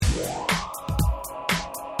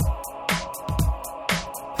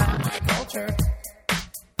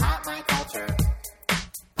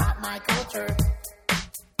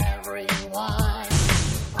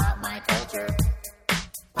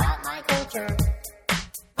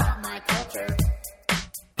culture,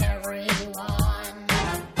 everyone.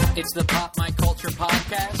 It's the Pop My Culture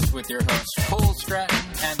podcast with your hosts Cole Stratton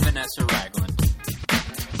and Vanessa Ragland.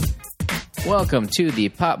 Welcome to the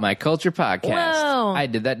Pop My Culture podcast. Whoa. I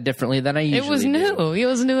did that differently than I usually It was new. do. It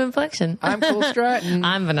was a new inflection. I'm Cole Stratton.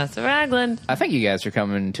 I'm Vanessa Ragland. I thank you guys for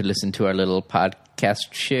coming to listen to our little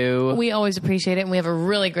podcast show. We always appreciate it, and we have a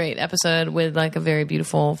really great episode with like a very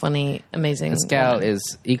beautiful, funny, amazing. This gal woman.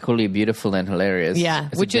 is equally beautiful and hilarious. Yeah,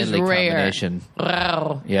 It's which a is deadly rare. combination.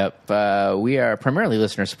 Wow. Yep. We are primarily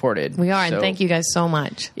listener supported. We are, and So, thank you guys so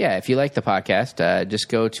much. Yeah, if you like the podcast, just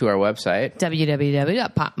go to our website.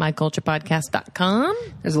 www.popmyculturepodcast.com.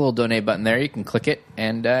 There's a little donate button there. You can click it,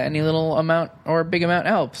 and any little amount or big amount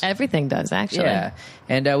helps. Everything does, actually. Yeah,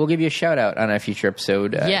 and we'll give you a shout out on a future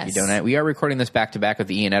episode. Yes. If you donate. We are recording this back to back with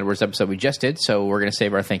the Ian Edwards episode we just did, so we're going to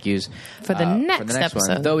save our thank yous For the next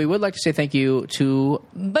episode. one. Though we would like to say thank you to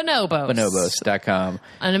Bonobos. Bonobos.com.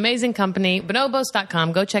 An amazing company.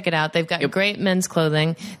 Bonobos.com. Go check it out. They've got great men's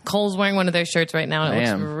clothing. Cole's wearing one of their shirts right now. It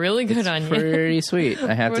looks really good on you. Pretty sweet,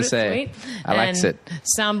 I have to Pretty say. sweet. I likes it.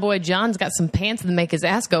 Soundboy John's got some pants that make his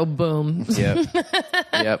ass go boom. Yep.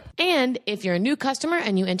 Yep. And if you're a new customer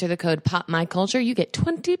and you enter the code POPMyCulture, you get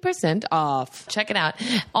 20% off. Check it out.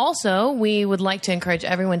 Also, we would like to encourage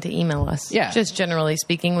everyone to email us. Yeah. Just generally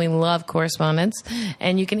speaking, we love correspondence.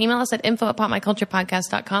 And you can email us at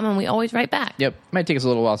info@popmyculturepodcast.com, and we always write back. Yep. Might take us a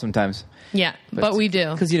little while sometimes. Yeah, but we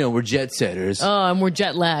do. Because, we're jet setters. Oh, and we're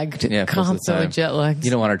jet lagged. Yeah, most of the Constantly time. jet lagged.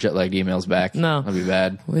 You don't want our jet lagged emails back. No. That'd be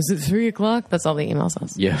bad. Was it 3 o'clock? That's all the email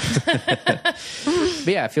says. Yeah. But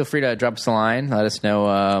yeah, feel free to drop us a line. Let us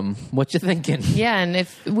know what you're thinking. Yeah, and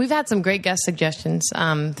if we've had some great guest suggestions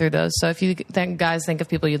through those. So if you guys think of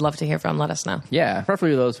people you'd love to hear from, let us know. Yeah,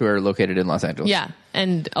 preferably those who are located in Los Angeles. Yeah,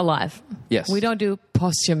 and alive. Yes. We don't do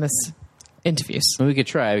posthumous interviews. We could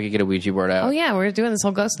try. We could get a Ouija board out. Oh, yeah, we're doing this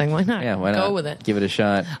whole ghost thing. Why not? Yeah, why not? Go with it. Give it a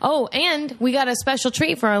shot. Oh, and we got a special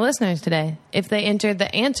treat for our listeners today if they entered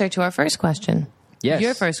the answer to our first question. Yes.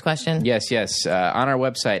 Your first question. Yes. On our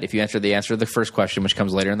website, if you enter the answer to the first question, which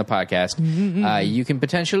comes later in the podcast, you can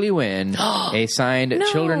potentially win a signed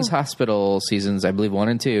Children's Hospital Seasons, I believe, 1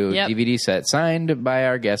 and 2 Yep. DVD set signed by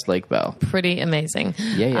our guest, Lake Bell. Pretty amazing.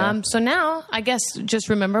 Yeah. So now, I guess, just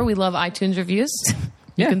remember, we love iTunes reviews.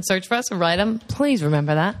 You Yeah. can search for us and write them. Please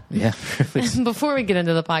remember that. Yeah. Before we get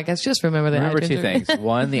into the podcast, just remember the Remember iTunes 2 review. things.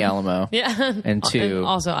 1, the Alamo. Yeah. And 2, And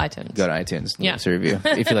also iTunes. go to iTunes. Yeah. Leave us a review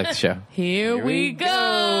if you like the show. Here we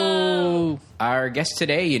go. Our guest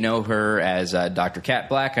today, you know her as Dr. Kat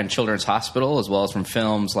Black on Children's Hospital, as well as from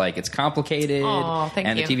films like It's Complicated Aw, thank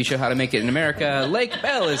and you. the TV show How to Make It in America. Lake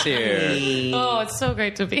Bell is here. Oh, it's so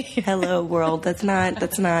great to be here. Hello, world. That's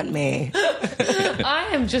not me. I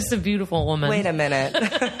am just a beautiful woman. Wait a minute.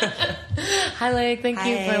 Hi, Lake. Thank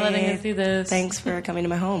you for Hi. letting us do this. Thanks for coming to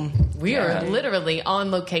my home. We are literally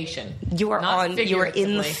on location. You are Not you are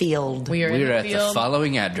in the figuratively. field. We are in We're the at the field.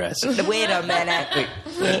 following address. Wait a minute.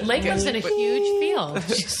 Lake lives in a huge field.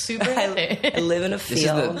 She's super I happy. live in a This is the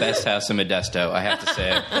field. best house in Modesto, I have to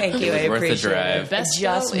say. Thank you. It was I worth the appreciate drive. it. Best I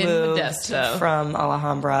just show in moved Modesto. from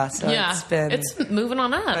Alhambra, so Yeah, it's been. moving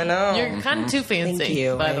on up. I know. You're kind of too fancy. Thank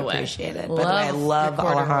you. By I the way, appreciate it. By the way, I love your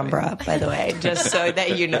corduroy. Alhambra. By the way, just so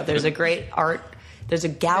that you know, there's a great art. There's a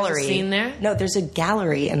gallery. scene there? No, there's a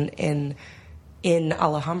gallery in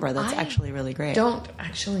Alhambra that's I actually really great. Don't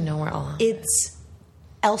actually know where all. It's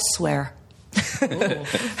elsewhere.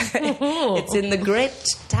 It's in the great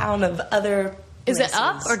town of other Is places. it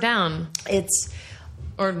up or down It's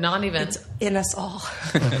or not even? in us all.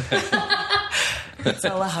 It's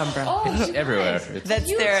Alhambra. Oh, It's everywhere. That's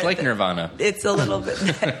their. It's like Nirvana. It's a little bit.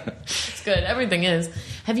 it's good. Everything is.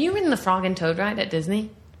 Have you ridden the Frog and Toad ride at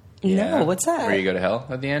Disney? No, what's that? Where you go to hell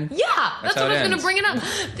at the end? Yeah, that's how what I it was going ends. to bring it up.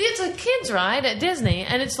 It's a kids ride at Disney,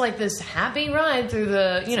 and it's like this happy ride through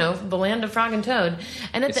the the land of Frog and Toad.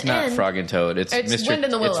 And at It's the not end, Frog and Toad. It's It's Mr. Wind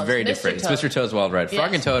in the Willows. It's very Mr. different. Toad. It's Mr. Toad's Wild Ride.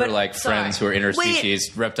 Frog Yes, and Toad but- are like sorry. friends who are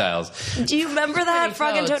interspecies reptiles. Do you remember that? Pretty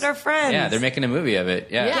Frog and toads. Toad are friends. Yeah, they're making a movie of it.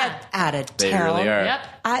 Yeah. Yeah. Get out of They town. really are.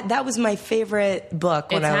 Yep, That was my favorite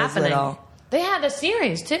book when it's I was happening. little. They had a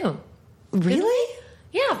series too. Really?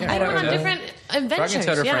 Yeah, they I went don't on know. different adventures. Frog and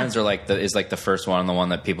Toad are yeah. friends are like the first one, the one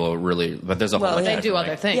that people really. But there's a whole Well, bunch they of do different,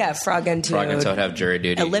 other things. Yeah, Frog and Toad. Frog and Toad have jury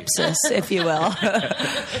duty. Ellipsis, if you will.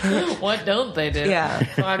 What don't they do? Yeah.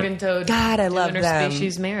 Frog and Toad. God, I do love them.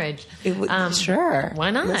 interspecies marriage. Sure.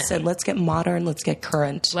 Why not? Listen, let's get modern. Let's get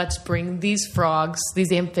current. Let's bring these frogs,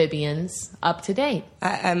 these amphibians, up to date.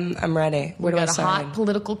 I'm ready. Where We do I got a sign? hot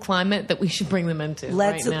political climate that we should bring them into.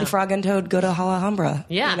 Let's right now. Frog and Toad go to Alhambra.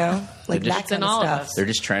 Yeah. You know, like They're that just kind in of all of stuff. us. They're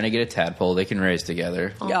just trying to get a tadpole they can raised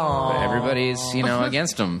together. Aw. But everybody's,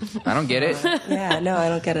 against him. I don't get it. Yeah, no, I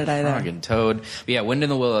don't get it either. I'm getting Toad. But yeah, Wind in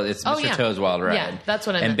the Willows. It's Oh, Mr. yeah. Toad's Wild Ride. Yeah, that's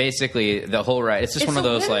what I And meant. basically, the whole ride, it's just one of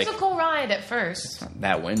those, It's a whimsical ride at first.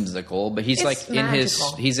 that whimsical, but he's It's like in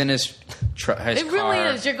magical. his his car. It really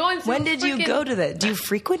is. You're going through When did you go to that? Do you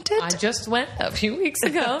frequent it? I just went a few weeks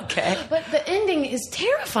ago. Okay. But the ending is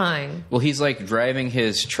terrifying. Well, he's like driving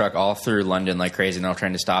his truck all through London like crazy, and they're all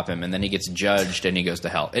trying to stop him, and then he gets judged and he goes to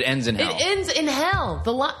hell. It ends in hell. It ends in hell.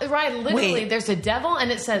 The ride, literally, Wait. there's a devil,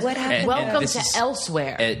 and it says, What happened? welcome this to is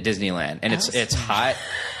elsewhere. At Disneyland, and it's hot.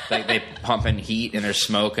 Like they pump in heat, and there's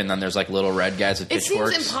smoke, and then there's like little red guys with It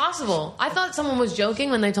pitchforks. seems impossible. I thought someone was joking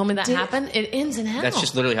when they told me that happened. It ends in hell. That's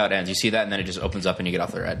just literally how it ends. You see that, and then it just opens up, and you get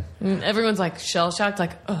off the ride. Everyone's like shell-shocked,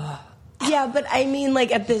 like, ugh. Yeah, but I mean,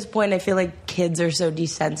 like, at this point, I feel like kids are so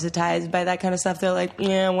desensitized by that kind of stuff. They're like,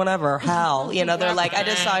 yeah, whatever, hell. They're like, I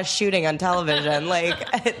just saw a shooting on television. Like,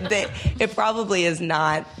 it probably is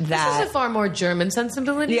not This that. is a far more German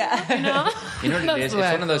sensibility. Yeah. You know what it That's is? the way It's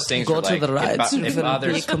I one of those things Go where, to like, the rides. it Be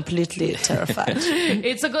bothers. completely terrified.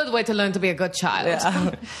 It's a good way to learn to be a good child.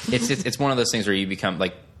 Yeah. It's one of those things where you become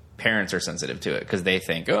like parents are sensitive to it because they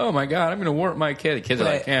think, oh my god, I'm going to warp my kid. The kids are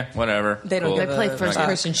like, Right. whatever. They don't cool. They give play a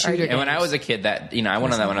first-person fuck. shooter And when I games. was a kid, that I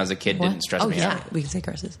went on that when I was a kid. What? Didn't stress Oh, me yeah. out. We can say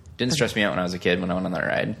curses. Didn't stress me out when I was a kid when I went on that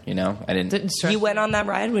ride. I didn't. Didn't stress You went on that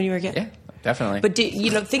ride when you were a kid? Yeah, definitely. But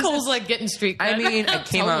things. Cole's like getting street cred. I mean, I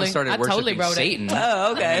came out and started I totally worshiping wrote Satan.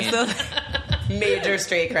 Oh, okay. I mean, So major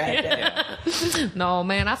straight cred. it. No,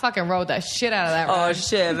 man, I fucking rode that shit out of that Oh ride.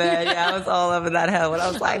 shit, man! Yeah, I was all over that hell when I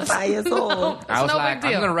was like 5 years old. I was no like, big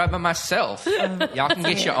I'm deal. going to ride by myself. Y'all can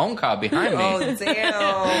get your own car behind me. Oh damn!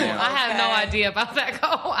 I had no idea about that.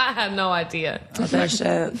 I had no idea. That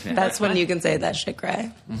shit. That's when you can say that shit, cray.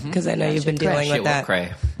 Because I know you've been dealing Shit with that. will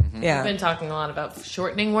cray. Yeah, We've been talking a lot about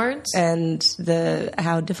shortening words. and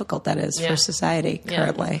how difficult that is Yeah. for society Yeah.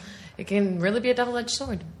 currently. It can really be a double-edged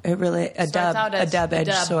sword. It really a Starts out as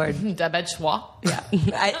dub-edged sword. Dub-edged sword. Yeah,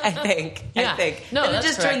 I think. Yeah. I think. No, and it that's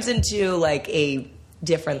just correct. turns into like a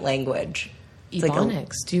different language. It's like a-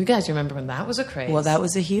 Ebonics. Do you guys remember when that was a craze? well, that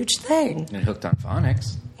was a huge thing. And hooked on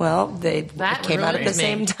phonics. Well, they That came out at the ruined me.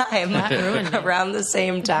 same time. That ruined me. Around the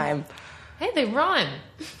same time. Hey, they rhyme.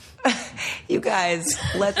 You guys,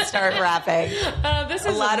 let's start rapping. This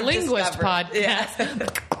is a linguist discovery. podcast. Yeah.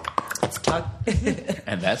 Let's talk.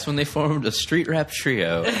 And that's when they formed a street rap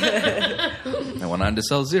trio. And went on to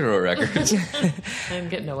sell Zero Records. And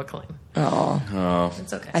get no acclaim. Oh, Oh,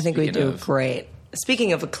 It's okay. I think we Speaking do of- great.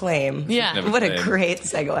 Speaking of acclaim, Yeah. Never what a played. great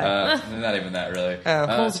segue. not even that really.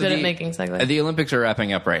 Cole's good at making segues. The Olympics are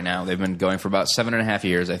wrapping up right now. They've been going for about 7.5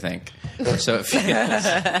 years, I think. So it feels.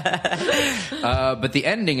 But the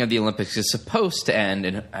ending of the Olympics is supposed to end,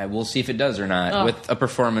 and we'll see if it does or not, with a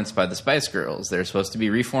performance by the Spice Girls. They're supposed to be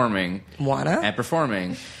reforming Wanna? and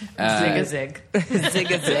performing. Zig a zig.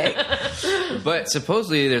 Zig a zig. But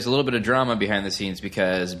supposedly there's a little bit of drama behind the scenes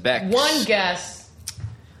because Beck, One guess.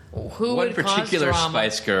 Who one would particular cause drama?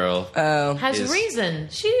 Spice Girl, has is- reason.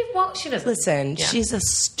 She doesn't. Listen, Yeah. she's a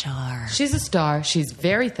star. She's a star. She's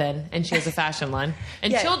very thin, and she has a fashion line.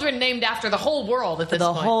 And Yeah. children named after the whole world at this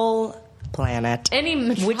The point. whole planet. Any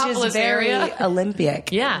Which metropolis is very area.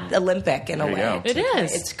 Olympic. Yeah. Olympic in a There you way. go. It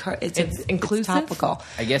is. It's inclusive. topical.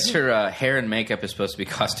 I guess her hair and makeup is supposed to be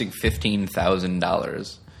costing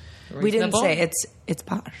 $15,000. We didn't Reasonable. say it's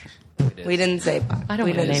posh. We didn't say posh. I don't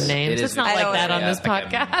we want to didn't name names. It is- It's not I like don't- that on yeah, this I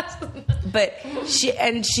can- podcast. But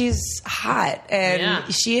she's hot, and Yeah.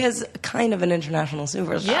 she is kind of an international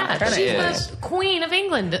superstar. Yeah, Kinda she's is. the Queen of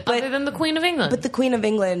England, other than the Queen of England. But the Queen of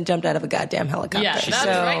England jumped out of a goddamn helicopter. yeah, that's so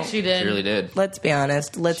right, she did. She really did. let's be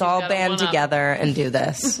honest. Let's She's all got a band one-up. together and do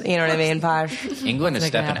this. You know what I mean, Posh? England is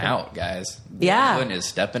Let's make it stepping happen. out, guys. Yeah. England is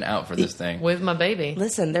stepping out for this thing. With my baby.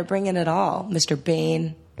 Listen, they're bringing it all. Mr.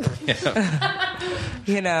 Bean.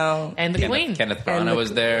 You know. And the Queen. Kenneth And Branagh the-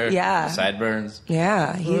 was there. yeah. Sideburns.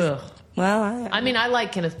 Yeah. He's, Ugh. well, I mean, I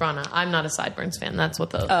like Kenneth Branagh. I'm not a Sideburns fan. That's what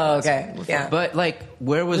the. oh, okay. Yeah. But, like,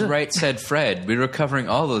 where was Right Said Fred? We were covering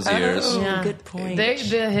all those years. Oh, Yeah. good point.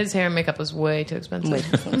 His hair and makeup was way too expensive.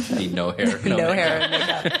 Wait. Need no hair. No makeup. hair and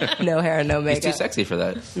makeup. No hair and no He's makeup. too sexy for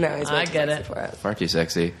that. No, he's way I too get sexy it. for it. Far too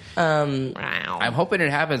sexy. Wow. I'm hoping it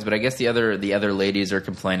happens, but I guess the other ladies are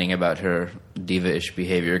complaining about her diva-ish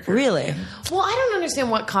behavior. Really? Well, I don't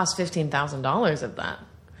understand what cost $15,000 of that.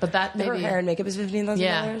 But that maybe. Her hair and makeup is $15,000?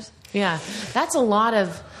 Yeah. Yeah. That's a lot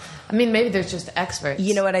of. I mean, maybe there's just experts.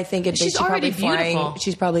 You know what I think? She's already beautiful.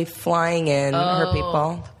 She's probably flying in her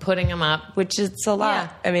people, Putting them up. which is a lot.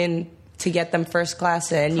 Yeah. I mean, to get them first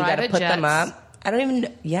class in, you got to Private put them jets. up. I don't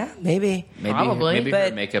even. Yeah, maybe. Probably, maybe her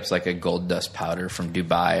but- makeup's like a gold dust powder from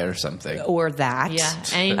Dubai or something. Or that. Yeah,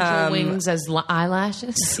 angel wings as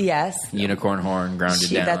eyelashes. Yes. Unicorn horn grounded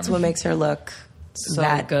down. That's what makes her look So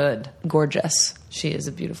that good. gorgeous. She is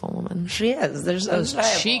a beautiful woman. She is. There's Those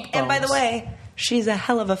undeniable. cheekbones. And by the way, she's a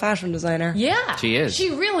hell of a fashion designer. Yeah, She is. She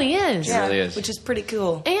really is. She really is. Which is pretty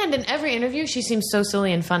cool. And in every interview, she seems so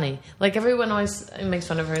silly and funny. Like everyone always makes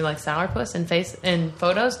fun of her, like sourpuss in face in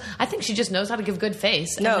photos. I think she just knows how to give good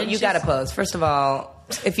face. And No, then you she's- got to pose. First of all,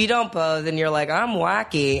 if you don't pose and you're like, I'm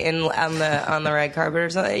wacky on the red carpet or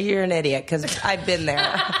something, you're an idiot because I've been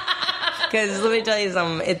there. Because let me tell you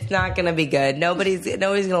something, it's not going to be good. Nobody's going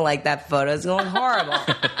to like that photo. It's going to look horrible.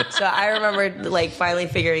 So I remember like finally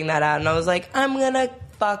figuring that out, and I was like, I'm going to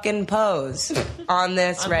fucking pose on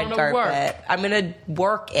this red gonna carpet. work. I'm going to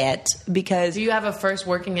work it because Do you have a first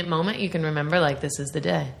working it moment you can remember? Like this is the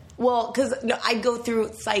day. Well, because I go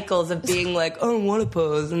through cycles of being like, oh, I want to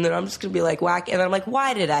pose, and then I'm just going to be like, whack. And then I'm like,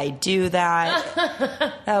 why did I do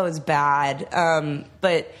that? That was bad.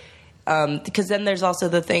 Because then there's also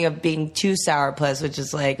the thing of being too sourpuss, which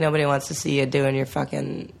is like, nobody wants to see you doing your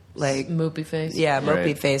fucking, like, Moopy face. yeah, mopey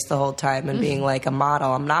Right. face the whole time and being like a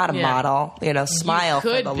model. I'm not a Yeah. model. Smile for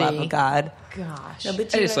could the love be. of God. Gosh. No,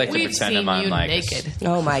 but I just like to We've pretend seen I'm on you like naked.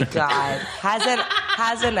 oh my God.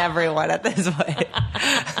 Hasn't everyone at this point?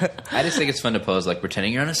 I just think it's fun to pose like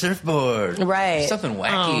pretending you're on a surfboard. Right. Something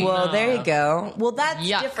wacky. Oh, Well, no. there you go. Well, that's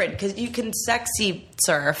Yuck. different because you can sexy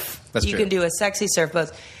surf. That's you true. can do a sexy surf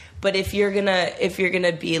pose. But if you're gonna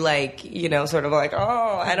be like, sort of like,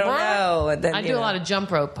 oh, I don't know, and then I do a lot of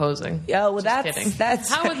jump rope posing. Yeah, well, Just kidding.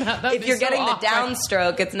 that's How would that'd if be you're so getting awkward. the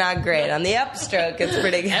downstroke, it's not great. On the upstroke, it's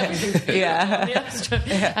pretty good.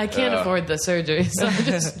 Yeah. I can't afford the surgery, so I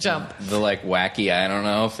just jump. The like wacky, I don't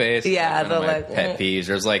know face. Yeah, One of the, my like, pet peeves.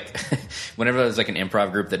 There's like, whenever there's like an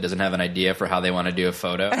improv group that doesn't have an idea for how they want to do a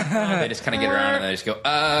photo, they just kind of get around and they just go,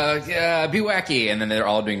 yeah, be wacky, and then they're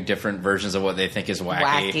all doing different versions of what they think is wacky.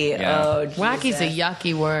 Wacky. Yeah. Oh, Wacky's a Jesus.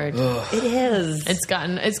 yucky word. It is. It's got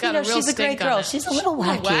a real she's a great stink on girl. it. She's a little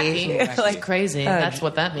wacky. Wacky. Like, She's crazy. That's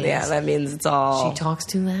what that means. Yeah, that means it's all She talks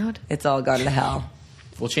too loud. it's all gone to hell.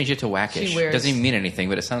 We'll change it to wackish. She wears- Doesn't even mean anything,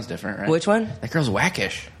 but it sounds different, right? Which one? That girl's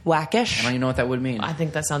wackish. I Wackish. don't even know what that would mean. I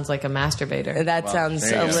think that sounds like a masturbator. That Well, sounds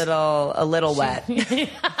there you go. a little wet.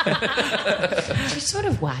 She's sort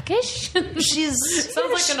of wackish. She's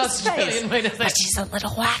Sounds like an Australian way to say it. She's a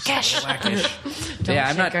little wackish. Wackish. Don't Yeah, I'm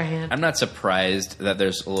shake not. her hand. I'm not surprised that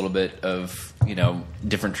there's a little bit of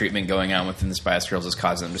different treatment going on within the Spice Girls is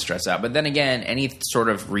causing them to stress out. But then again, any sort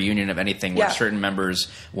of reunion of anything where Yeah. certain members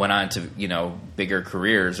went on to bigger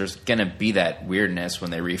careers, there's gonna be that weirdness when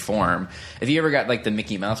they reform. If you ever got like the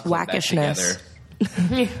Mickey Mouse Club back Wackishness.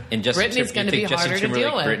 together. And Justin Britney's gonna you think be harder to Timberlake,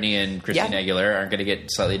 deal with. Britney, and Christina Yeah. Aguilera aren't going to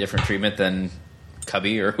get slightly different treatment than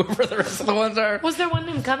Cubby or whoever the rest of the ones are. Was there one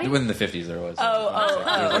named Cubby? Within the 50s, there was. Oh.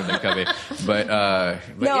 There was one named Cubby. But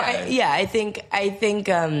No, yeah. I think I think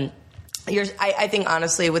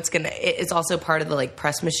honestly, it's also part of the like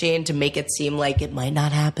press machine to make it seem like it might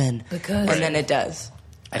not happen, Because- and then it does.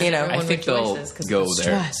 I Everyone think they'll rejoices 'cause go of the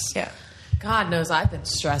there. stress. Yeah, God knows I've been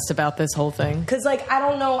stressed about this whole thing. because like I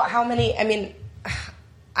don't know how many. I mean,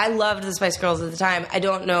 I loved the Spice Girls at the time. I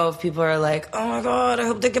don't know if people are like, oh my God, I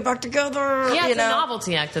hope they get back together. Yeah, you it's know? a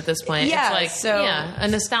novelty act at this point. Yeah, it's so- a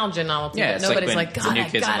nostalgia novelty. Yeah, but it's nobody's like like, when God, the New I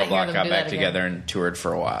Kids on gotta the Block hear them got do back that together again. and toured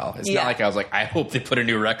for a while. It's Yeah. not like I was like, I hope they put a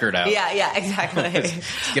new record out. Yeah, exactly.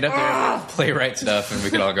 Get up there, play right stuff, and we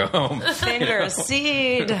can all go home. Finger a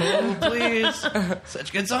seed. Oh, please.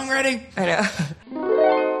 Such good songwriting. I know.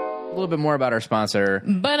 A little bit more about our sponsor,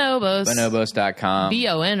 Bonobos. bonobos.com.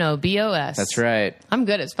 Bonobos. That's right. I'm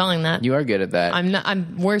good at spelling that. You are good at that.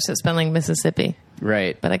 I'm worse at spelling Mississippi,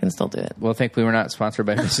 right. but I can still do it. Well, thankfully, we're not sponsored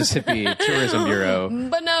by Mississippi Tourism Bureau.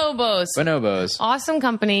 Bonobos. Bonobos. Awesome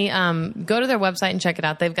company. Go to their website and check it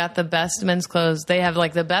out. They've got the best men's clothes. They have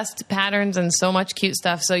like the best patterns and so much cute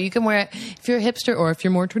stuff. So you can wear it if you're a hipster or if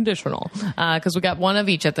you're more traditional. Because we got one of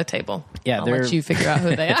each at the table. Yeah, I'll they're- let you figure out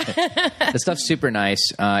who they are. The stuff's super nice.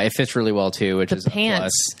 It fits really well, too, which is a Pants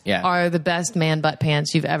plus. Yeah. are the best man butt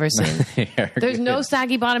pants you've ever seen. They are There's good. no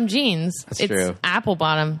saggy bottom jeans. That's it's true. apple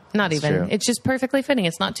bottom. Not That's even. true. It's just perfectly fitting.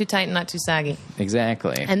 It's not too tight and not too saggy.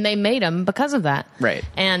 Exactly. And they made them because of that. Right.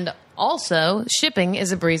 And Also, shipping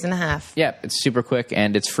is a breeze and a half. Yeah, it's super quick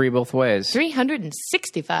and it's free both ways.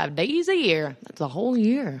 365 days a year. That's a whole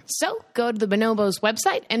year. So go to the Bonobos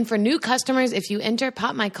website, and for new customers, if you enter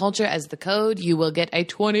Pop My Culture as the code, you will get a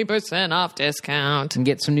 20% off discount. And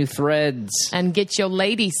get some new threads. And get your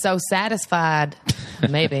lady so satisfied.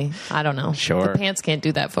 Maybe. I don't know. Sure. The pants can't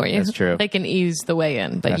do that for you. That's true. They can ease the way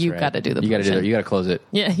in, but That's you right. got to do the You got to do pushing. it. You got to close it.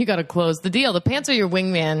 Yeah, you got to close the deal. The pants are your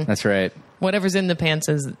wingman. That's right. Whatever's in the pants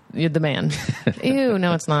is you're the man. Ew,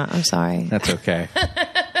 no, it's not. I'm sorry. That's okay.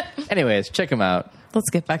 Anyways, check them out. Let's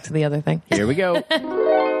get back to the other thing. Here we go.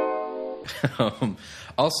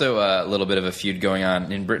 Also, a little bit of a feud going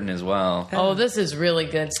on in Britain as well. Oh, this is really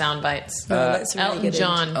good sound bites. That's really Elton good.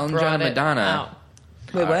 John Elton brought John and it Madonna. out.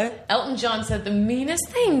 Wait, what? Elton John said the meanest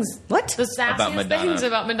things. What? The sassiest About Madonna. things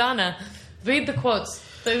about Madonna. Read the quotes.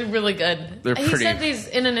 They're really good. They're He pretty- said these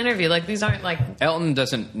in an interview. Like, these aren't like... Elton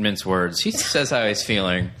doesn't mince words. He says how he's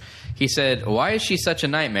feeling. He said, "Why is she such a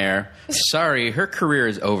nightmare? Sorry, her career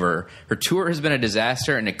is over. Her tour has been a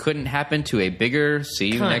disaster, and it couldn't happen to a bigger. See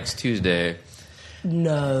you Cunt. next Tuesday."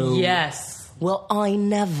 No. Yes. Well, I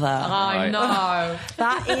never. I know.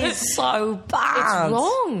 That is so bad. It's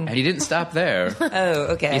wrong. And he didn't stop there. Oh,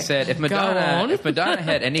 okay. He said, on. if Madonna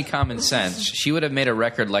had any common sense, she would have made a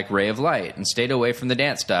record like Ray of Light and stayed away from the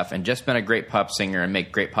dance stuff and just been a great pop singer and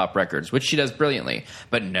make great pop records, which she does brilliantly.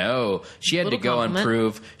 But no, she had Little to go and compliment.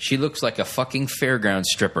 prove she looks like a fucking fairground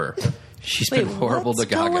stripper. She's been horrible what's to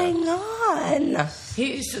Gaga. going on?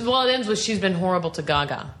 Well, it ends with she's been horrible to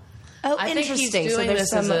Gaga. Oh, I think he's interesting. doing So there's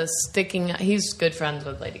this as some. a sticking. He's good friends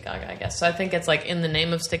with Lady Gaga, I guess. So I think it's like in the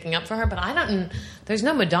name of sticking up for her. But I don't. There's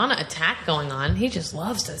no Madonna attack going on. He just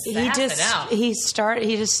loves to He sass just it out.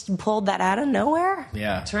 he just pulled that out of nowhere.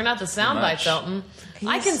 Yeah. Turn out the sound Pretty bites, much. Elton.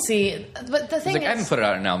 I can see, but the He's thing like, I haven't put it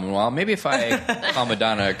out in an album in a while. Maybe if I call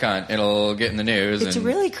Madonna a cunt, it'll get in the news. It's and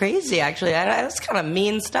really crazy, actually. That's kind of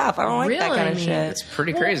mean stuff. I don't like that Really kind of mean. shit. It's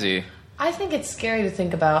pretty crazy. I think it's scary to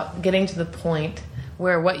think about getting to the point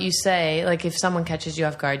where what you say, like if someone catches you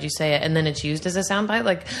off guard, you say it, and then it's used as a soundbite.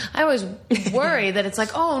 Like I always worry that it's like,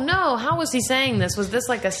 oh no, how was he saying this? Was this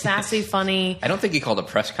like a sassy, funny? I don't think he called a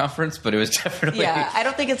press conference, but it was definitely. Yeah, I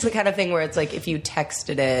don't think it's the kind of thing where it's like if you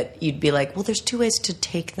texted it, you'd be like, "Well, there's two ways to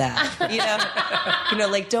take that." You know,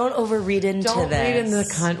 like don't overread into Don't this. read into the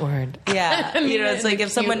cunt word. Yeah, you know, it's like if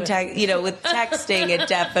someone with texting, it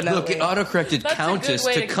definitely. Look, it autocorrected That's a countess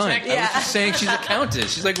good way to to cunt. check- I was just saying she's a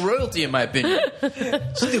countess. She's like royalty, in my opinion.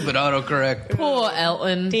 Stupid autocorrect. Poor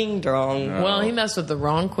Elton. Ding dong. Well, he messed with the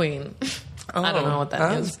wrong queen. I don't know what that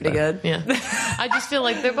That's is. pretty good. Yeah, I just feel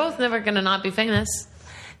like they're both never going to not be famous.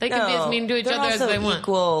 They can be as mean to each they're other as also they want.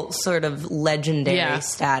 Equal sort of legendary Yeah.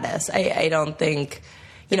 status. I don't think,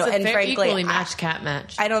 you know, It's a and fair, frankly, equally matched cat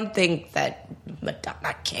match. I don't think that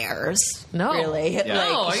Madonna cares. No. Really. Yeah. No,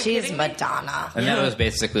 are Like, you she's kidding me? Madonna. And that was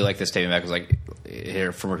basically like the statement back was like,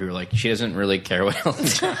 here from where people were like, she doesn't really care what Elton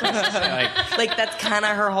John is. Like, Like, that's kind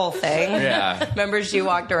of her whole thing. yeah. Remember she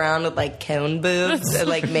walked around with, like, cone boobs and,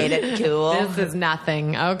 like, made it cool? This is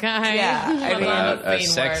nothing, okay? Yeah, I mean- About a Seen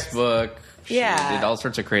sex worse. book. She Yeah. did all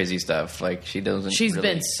sorts of crazy stuff. Like, she doesn't She's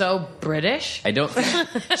really- been so British. I don't think,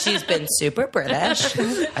 She's been super British.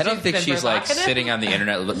 I don't think been she's like provocative. sitting on the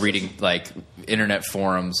internet reading like internet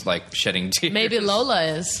forums, like shedding tears. Maybe Lola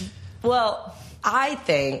is. Well, I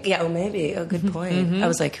think, yeah, well, maybe. Oh, good point. Mm-hmm. I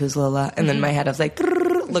was like, who's Lola? And then in my head, I was like,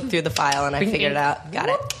 look through the file, and I figured it out. Got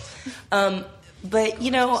it. But, you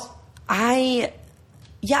know, I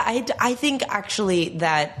think actually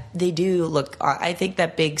that they do look, I think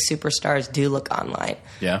that big superstars do look online.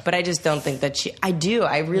 Yeah. But I just don't think that I do.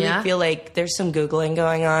 I really Yeah? feel like there's some Googling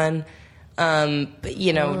going on. But,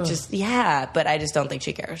 you know, but I just don't think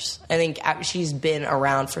she cares. I think she's been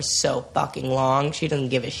around for so fucking long. She doesn't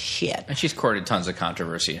give a shit. And she's courted tons of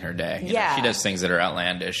controversy in her day. You know, Yeah. she does things that are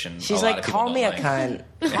outlandish, and She's a lot like, of people call don't me a like. cunt.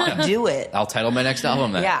 I'll do it. I'll title my next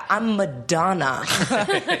album then. Yeah, I'm Madonna.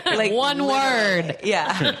 Like One literally. word.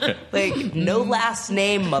 Yeah. Like, no last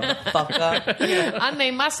name, motherfucker. I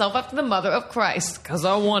named myself after the mother of Christ because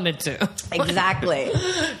I wanted to. Exactly.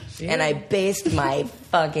 And I based my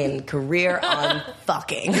fucking career on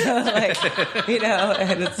fucking. Like, you know,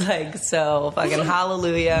 and it's like, so fucking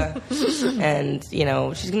hallelujah. And, you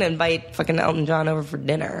know, she's going to invite fucking Elton John over for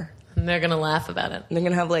dinner. And they're going to laugh about it. And they're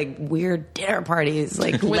going to have like weird dinner parties,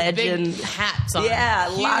 like With legend. big hats on. Yeah,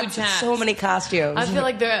 Huge lots, hats. so many costumes. I feel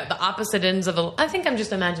like they're at the opposite ends of a. I think I'm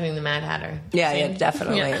just imagining the Mad Hatter. Yeah, scene. yeah,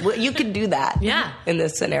 definitely. Yeah. Well, you could do that. Yeah. In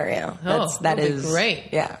this scenario. That that'd be is great.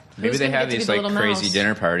 Yeah. Maybe Who's they gonna have get to these be the like little crazy mouse?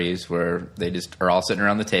 dinner parties where they just are all sitting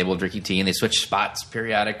around the table drinking tea and they switch spots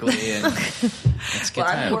periodically and it's good Well,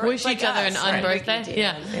 I'm time. worried. Wish Like each other an us, right? unbirthday.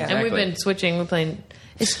 Yeah. Yeah. And we've Exactly. been switching. We're playing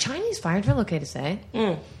Is Chinese fire drill okay to say?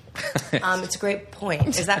 It's a great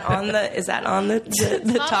point. Is that on the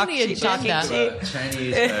not talk on the sheet, talking agenda. sheet?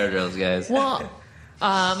 Chinese fire drills, guys. Well,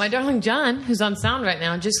 my darling John, who's on sound right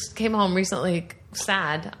now, just came home recently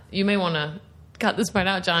sad. You may want to cut this part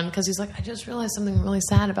out, John, because he's like, I just realized something really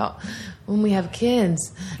sad about when we have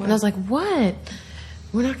kids. And I was like, what?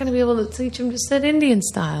 We're not going to be able to teach them to sit Indian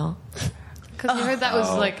style. Because you heard that was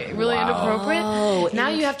like really inappropriate. Now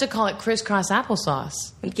you have to call it crisscross applesauce.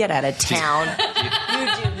 Get out of town.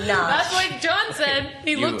 You do not. That's what John said.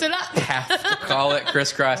 He looked it up. Have to call it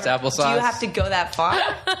crisscross applesauce. Do you have to go that far?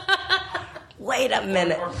 Wait a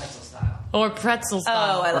minute. Or pretzel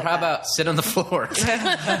style. Oh, I Or like how that. about sit on the floor?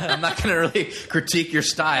 I'm not going to really critique your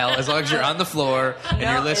style as long as you're on the floor and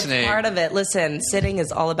No, you're listening. It's part of it. Listen, sitting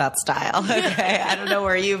is all about style. Okay, I don't know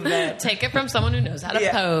where you've been. Take it from someone who knows how to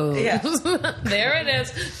Yeah. pose. Yeah. There it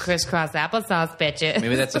is. Crisscross applesauce, bitches.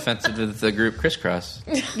 Maybe that's offensive to the group crisscross.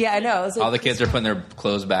 Yeah, I know. It's like, All the kids are putting their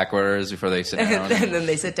clothes backwards before they sit down. and then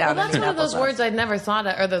they sit down. Well, that's and one of those applesauce. words I'd never thought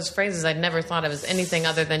of, or those phrases I'd never thought of as anything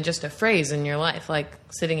other than just a phrase in your life, like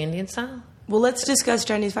sitting Indian style. Well, let's discuss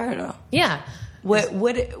Chinese fire drill. Yeah.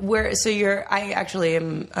 Where? So I actually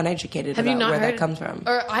am uneducated Have about you not where heard that comes from.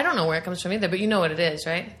 Or I don't know where it comes from either, but you know what it is,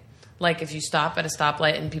 right? Like if you stop at a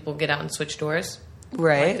stoplight and people get out and switch doors,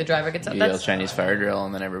 Right. like the driver gets out. You yell Chinese fire drill,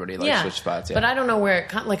 and then everybody switch spots. Yeah. But I don't know where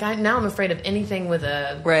it now I'm afraid of anything with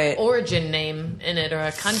a Right. origin name in it or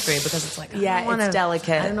a country because it's like Yeah, I don't wanna, it's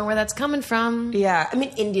delicate. I don't know where that's coming from. Yeah, I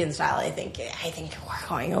mean Indian style. I think we're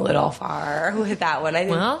going a little far with that one. I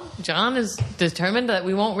think. Well, John is determined that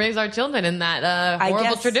we won't raise our children in that I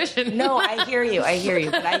horrible guess- tradition. No, I hear you.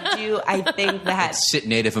 But I think that. Sit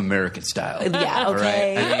Native American style. Yeah. All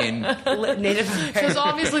Okay. right. I mean, Native American. Because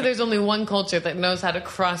obviously there's only one culture that knows how to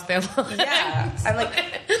cross their line. Yeah, I'm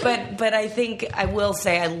like, but I think I will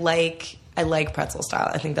say I like pretzel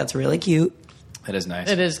style. I think that's really cute. that is nice.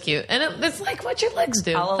 It is cute. And it's like what your legs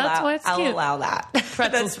do. I'll That's why it's I'll cute. allow that.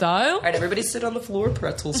 Pretzel style. All right, everybody sit on the floor,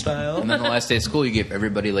 pretzel style. And then the last day of school, you give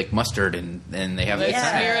everybody like mustard, and they have They a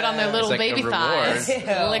time. smear it on their It's little like a baby reward. thighs.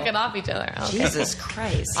 Ew. Lick it off each other. Okay. Jesus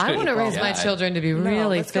Christ. I want to raise my God. children to be No,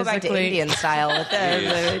 really let's go back to physically. Indian style with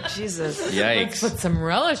this. Jesus. Yikes. Put some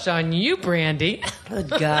relish on you, Brandy. Good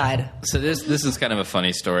God. So this is kind of a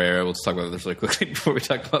funny story. We'll just talk about this really quickly before we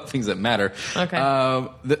talk about things that matter. Okay.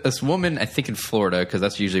 This woman, I think in Florida, because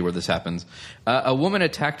that's usually where this happens, a woman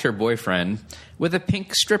attacked her boyfriend with a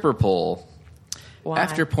pink stripper pole Why?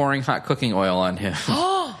 after pouring hot cooking oil on him.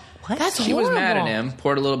 What? That's She was mad at horrible. him,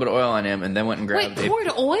 poured a little bit of oil on him, and then went and Wait, grabbed poured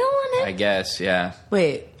oil on I it? guess, yeah.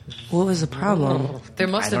 Wait, what was the problem? There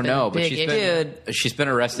must I have don't been know, a but big issue. she's been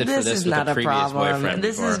arrested for This this is with not a a previous problem. boyfriend.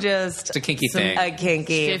 This before. is just It's a kinky thing. a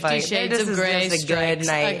kinky 50 fight. Shades This of is Grey just a good strikes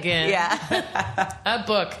night. again. Yeah. That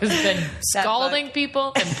book has been scalding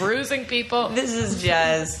people and bruising people. This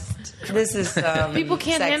is some People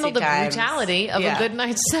can't sexy handle the times. brutality of Yeah. a good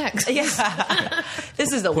night's sex. Yeah.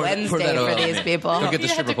 This is a Pour Wednesday that oil for on these me. people. Go get the You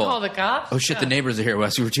had stripper to pole. call the cops. Oh shit! The neighbors are here,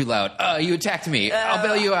 Wes. You were too loud. You attacked me. I'll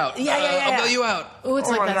bail you out. Yeah, I'll bail you out. Oh, it's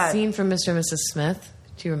Oh like my that God. scene from Mr. and Mrs. Smith.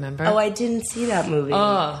 Do you remember? Oh, I didn't see that movie.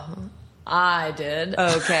 I did.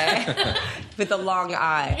 Okay. With the long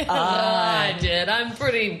eye. I did. I'm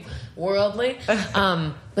pretty worldly.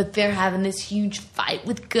 But they're having this huge fight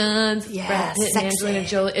with guns. Yeah, Brad Pitt and sexy. Angelina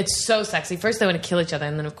Jolie. It's so sexy. First they want to kill each other,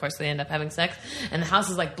 and then of course they end up having sex. And the house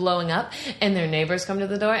is like blowing up, and their neighbors come to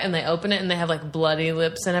the door, and they open it, and they have like bloody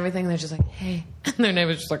lips and everything. And they're just like, "Hey," and their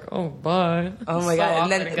neighbors just like, "Oh, bye." Oh my So God. And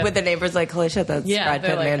awkward then again. with the neighbors like, holy shit, that's yeah, Brad they're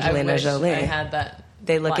Pitt like, and I Angelina wish Jolie. I had that.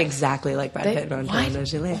 They look life. exactly like Brad Pitt and Why? Angelina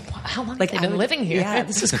Jolie. How long Like, have they been living here? Yeah,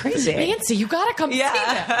 this is crazy. Nancy, you gotta come see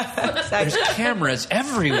that. Yeah. Exactly. Cameras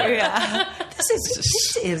everywhere. Yeah.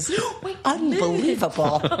 This is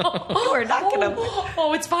unbelievable. We're not gonna.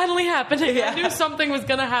 Oh, it's finally happening. I knew something was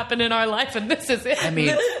gonna happen in our life, and this is it. I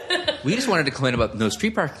mean, we just wanted to complain about no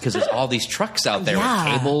street parking because there's all these trucks out there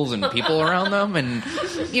Yeah. with cables and people around them, and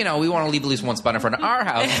we want to leave at least one spot in front of our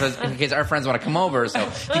house in case our friends want to come over. So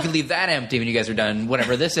if you can leave that empty when you guys are done,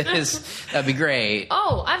 whatever this is, that'd be great.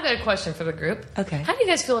 Oh, I've got a question for the group. Okay. How do you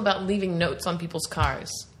guys feel about leaving notes on people's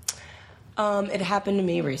cars? It happened to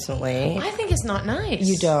me recently. I think it's not nice.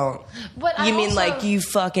 You don't. But I You mean also- like you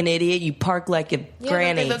fucking idiot? You park like a Yeah, I don't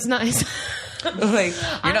granny. think that's nice. Like,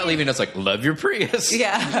 You're not leaving us like love your Prius.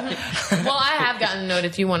 yeah. Well, I have gotten a note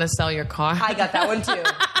if you want to sell your car. I got that one too.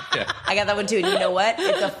 Yeah. I got that one too. And you know what?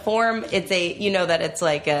 It's a form. It's a that it's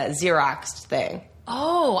like a Xeroxed thing.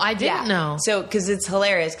 Oh, I didn't know. So, because it's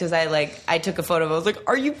hilarious, because I took a photo of it. I was like,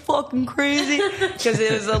 are you fucking crazy? Because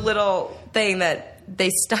it was a little thing that they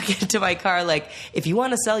stuck it to my car like, if you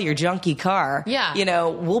want to sell your junky car, Yeah. you know,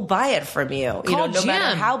 we'll buy it from you. Call no matter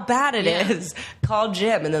Jim. how bad it Yeah. is, call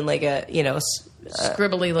Jim. And then like a,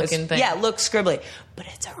 Scribbly looking thing. yeah, it looks scribbly, but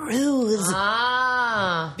it's a ruse.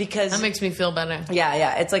 Ah. Because That makes me feel better.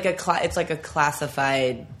 yeah, it's like a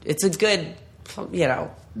classified. It's a good,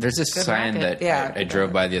 There's this Good sign racket. that Yeah. I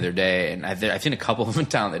drove by the other day, and I've seen a couple of them in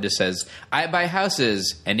town that just says, "I buy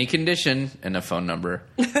houses, any condition," and a phone number.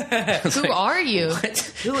 Who are you?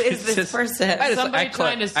 Who is this person? Somebody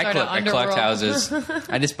trying to start I an collect underworld. houses.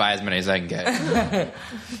 I just buy as many as I can get.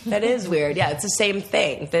 That is weird. Yeah, it's the same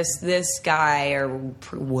thing. This guy or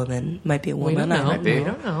woman might be a We woman. don't know. I don't be. We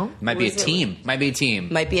don't know. Might be a Was it- team. Might be a team.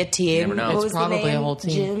 Might be a team. You never know. What It's was the probably name? a whole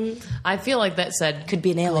team. Jim? I feel like that said Could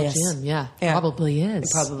be an call alias. Jim. Yeah, Yeah. probably is.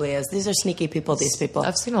 It probably is. These are sneaky people. These people.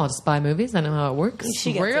 I've seen a lot of spy movies. I know how it works.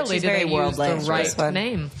 She gets it. Rarely She's do very they use worldly. the She's right fun.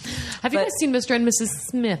 name. Have you But- guys seen Mr. and Mrs.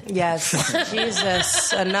 Smith? Yes,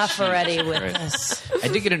 Jesus, enough already with Right. this. I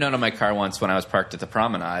did get a note on my car once when I was parked at the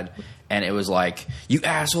promenade, and it was like, "You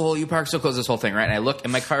asshole! You parked so close." This whole thing, right? And I look,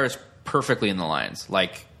 and my car is perfectly in the lines,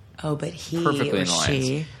 like Oh, but he perfectly or in the lines.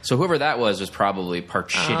 she. So whoever that was probably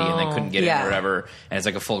parked shitty and they couldn't get in Yeah. or whatever. And it's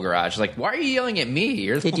like a full garage. Like, why are you yelling at me?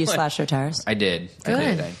 You're the Did you one- slash your tires? I did. Good.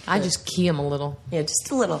 I did. I just key him a little. Yeah,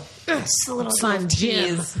 just a little. Just a little. Sign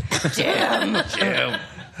Jim. tease. Jim. Jim.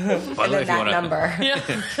 By the way, And if then you that wanna- number.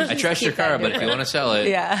 I trust your Keep that car, but if number. you want to sell it,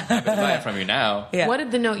 Yeah. I'm happy to buy it from you now. Yeah. What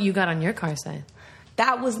did the note you got on your car say?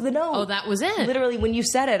 That was the note. Oh, that was it. Literally, when you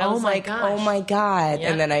said it, I Oh was my like, gosh. "Oh my god!"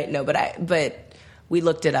 Yeah. And then but we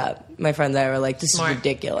looked it up. My friends and I were like, "This Smart. is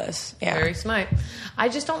ridiculous." Yeah. Very smart. I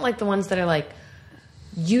just don't like the ones that are like,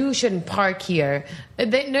 you shouldn't park here.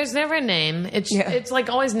 There's never a name. It's like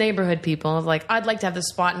always neighborhood people of like, I'd like to have this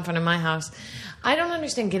spot in front of my house. I don't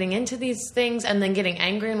understand getting into these things and then getting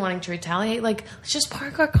angry and wanting to retaliate. Like, let's just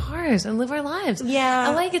park our cars and live our lives. Yeah.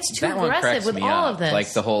 I like it's too That one aggressive cracks with me all up. of this.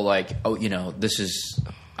 Like the whole this is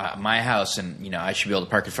my house, and I should be able to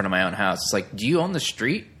park in front of my own house. It's like, do you own the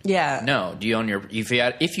street? Yeah. No. Do you own if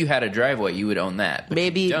you had a driveway, you would own that. But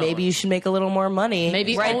Maybe you don't. you should make a little more money.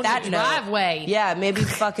 Maybe Write own that a note. driveway. Yeah, maybe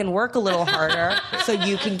fucking work a little harder so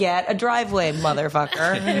you can get a driveway,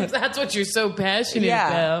 motherfucker. That's what you're so passionate Yeah.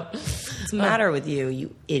 about. What's the matter with you,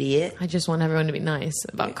 you idiot? I just want everyone to be nice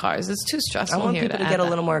about cars. It's too I stressful want here people to add get a that.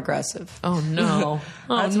 little more aggressive. Oh no!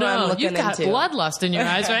 Oh That's what I'm no! looking You've got into. bloodlust in your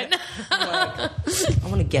eyes right now. I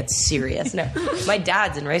want to get serious. No, my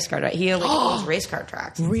dad's in race car. He owns race car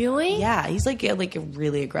tracks. Really? Yeah, he's like a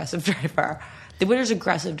really aggressive driver. There's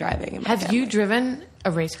aggressive driving. In my Have you family. driven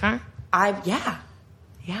a race car? Yeah.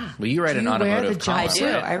 Well, you write Do an you wear automotive the column, I do.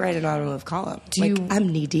 right? I write an automotive column. Do you- I'm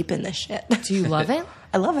knee deep in this shit. Do you love it?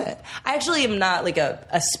 I love it. I actually am not like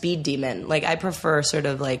a speed demon. Like I prefer sort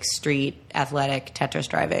of like street athletic Tetris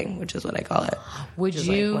driving, which is what I call it. Would Which is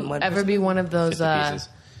like you when one ever person- be one of those 50 pieces.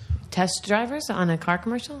 test drivers on a car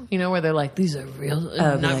commercial? You know, where they're like, these are real,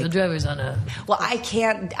 not like- the drivers on a. Well, I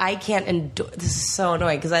can't endure. This is so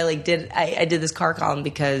annoying because I did this car column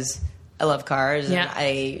because I love cars. Yeah. And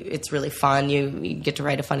it's really fun. You get to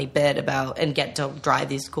write a funny bit about and get to drive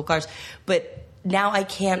these cool cars. But now I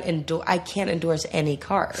can't endorse any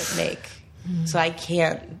car make. So I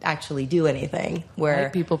can't actually do anything where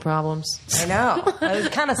White people problems. I know.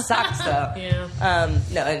 It kind of sucks though. Yeah.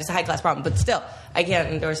 No, it's a high class problem, but still I can't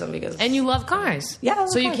endorse them because And you love cars. Yeah, I love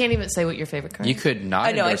So you cars. can't even say what your favorite car is. You could not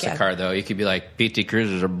I know, I endorse a can. car, though. You could be like, PT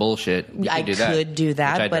Cruisers are bullshit. You I could do that. could do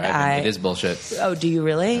that, Which I but drive, and it is bullshit. Oh, do you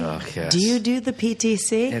really? Oh, yes. Do you do the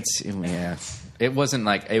PTC? It's It wasn't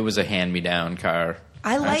like it was a hand-me-down car.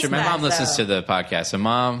 I I'm like sure my that, mom listens though. to the podcast, so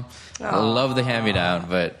mom, I love the hand-me-down,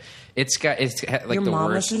 but it's like Your the mom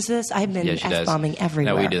worst. listens to this? I've been Yeah, she does. F-bombing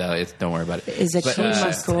everywhere. No, we do that. Don't worry about it. Is it But, she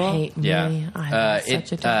must cool? Hate me. Yeah. I'm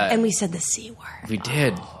such a dog. And we said the C word. We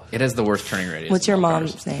did. It has the worst turning radius. What's your of all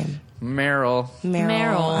mom's cars. name? Meryl.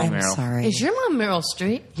 Meryl. I'm Meryl. sorry. Is your mom Meryl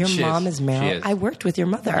Streep? Your She mom is. is Meryl. She is. I worked with your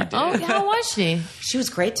mother. Oh, how was she? She was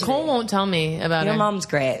great to Cole me. won't tell me about Your her. mom's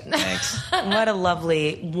great. Thanks. What a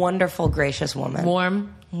lovely, wonderful, gracious woman.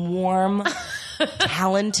 Warm,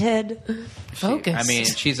 talented. focused. I mean,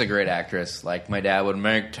 she's a great actress. Like, my dad would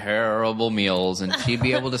make terrible meals, and she'd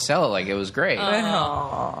be able to sell it like it was great.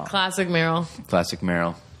 classic Meryl. Classic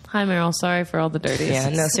Meryl. Hi, Meryl. Sorry for all the dirties. Yeah,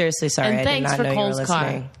 no, seriously, sorry. And I thanks did for not know Cole's you were car.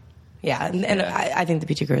 listening. Yeah, and I think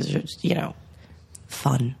the PT Cruisers are,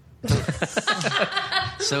 fun.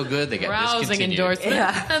 So good they got Rousing discontinued. endorsement.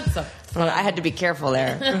 Yeah. That's a Well, I had to be careful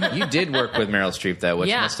there. You did work with Meryl Streep, though, which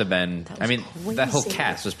Yeah. must have been. I mean, that whole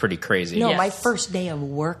cast was pretty crazy. No, Yes. my first day of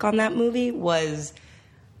work on that movie was.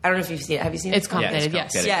 I don't know if you've seen it. Have you seen it? It's complicated,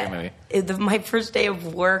 yes. complicated. Yeah. Great movie. My first day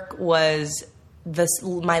of work was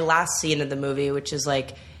my last scene of the movie, which is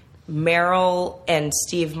like Meryl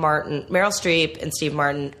Streep and Steve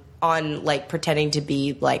Martin on like pretending to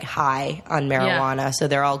be like high on marijuana, so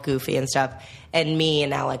they're all goofy and stuff. And me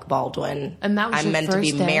and Alec Baldwin, and that was I'm your meant to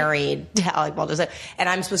be first day? married to Alec Baldwin, and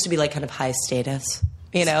I'm supposed to be like kind of high status,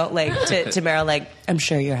 you know, like to Meryl, like I'm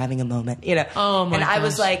sure you're having a moment, you know. Oh my And I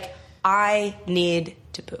was gosh. like, I need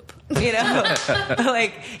to poop, you know,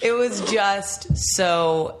 like it was just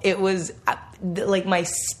so. It was like my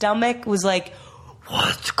stomach was like,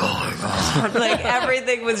 what's going on? Like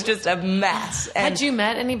everything was just a mess. And Had you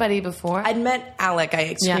met anybody before? I'd met Alec.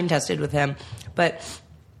 I screen tested with him, but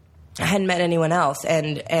I hadn't met anyone else.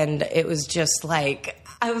 And it was just like,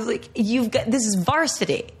 I was like, this is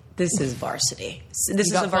varsity. This is varsity. This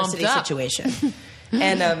is got a varsity bumped up. situation.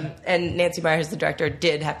 And Nancy Myers, the director,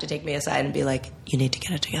 did have to take me aside and be like, you need to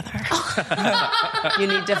get it together. You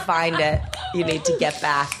need to find it. You need to get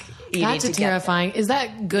back. You That's need to terrifying. Is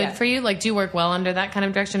that good Yeah. for you? Like, do you work well under that kind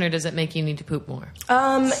of direction, or does it make you need to poop more?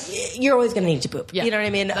 You're always going to need to poop. Yeah. You know what I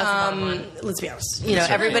mean? That's the bottom line. Let's be honest. You know,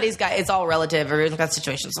 everybody's got, it's all relative. Everyone's got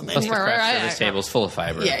situations. Something. Plus the Right, craft right, service right. table's full of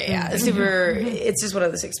fiber. Yeah. Super. It's just one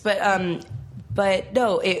of those things. But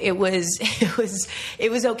no, it was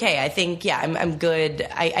okay. I think, I'm good.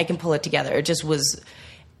 I can pull it together. It just was,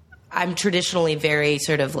 I'm traditionally very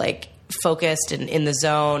sort of like focused and in the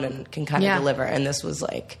zone and can kind of deliver. And this was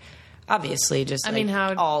like, obviously just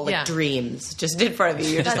all dreams just in front of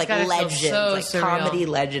you. You're just That's like gotta feel legends, so like surreal. comedy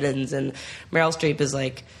legends. And Meryl Streep is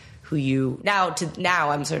like who you, now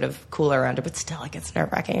I'm sort of cooler around her, but still like it's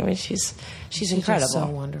nerve wracking. I mean, she's incredible. so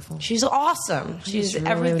wonderful. She's awesome. She's really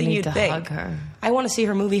everything need you'd to think. hug her. I want to see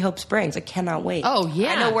her movie Hope Springs. I cannot wait. Oh,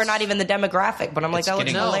 yeah. I know we're not even the demographic, but I'm like, It's that looks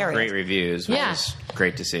getting hilarious. great reviews, which Yeah. is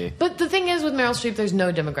great to see. But the thing is, with Meryl Streep, there's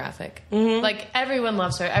no demographic. Mm-hmm. Like, everyone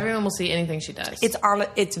loves her. Everyone will see anything she does.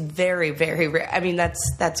 It's very, very rare. I mean,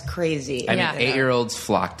 that's crazy. I mean, Yeah. 8-year-olds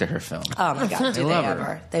flock to her film. Oh my god, do they love her.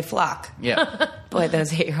 ever? They flock. Yeah. Boy,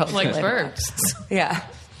 those 8-year-olds like really birds. flock. Yeah.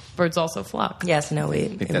 Birds also flock. Yes. No. We.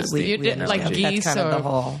 that's we, the- You we did, like understand. geese That's kind or of the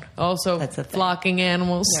whole. also That's the thing. flocking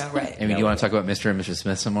animals. Yeah. Right. Amy, do you want to talk about Mr. and Mrs.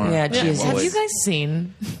 Smith some more? Yeah, Yeah. Jesus. Have you guys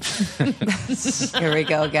seen? Here we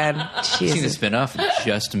go again. Seen the Jesus. spin-off,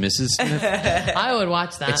 Just Mrs. Smith? I would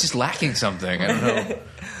watch that. It's just lacking something. I don't know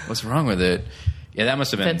what's wrong with it. Yeah, that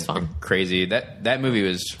must have been Vince Vaughn. crazy. That movie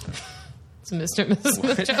was. It's a Mr. and Mrs.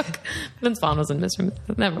 Smith joke. Vince Vaughn was in Mr. and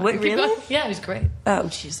Mrs. Never mind. Wait, Keep really? going. Yeah, he was great. Oh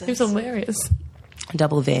Jesus. He was hilarious.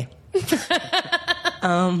 Double V.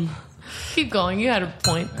 Keep going. You had a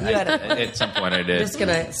point. At some point, I did. Just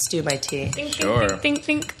gonna stew my tea. Think, Sure.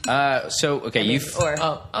 think. Okay,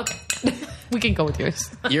 Or Okay. We can go with yours.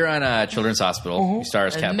 you're on Children's Hospital. You star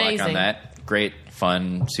as Cat Black on Amazing. that. Great,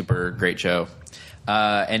 fun, super great show.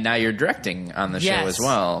 And now you're directing on the show Yes. as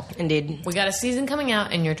well. indeed. We got a season coming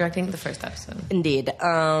out, and you're directing the first episode. Indeed.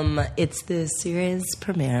 It's the series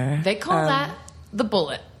premiere. They call that The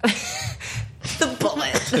Bullet. The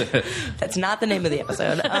Bullet. That's not the name of the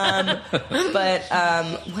episode. But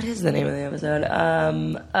what is the name of the episode?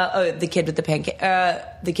 The kid with the pancake.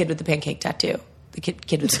 The kid with the pancake tattoo. The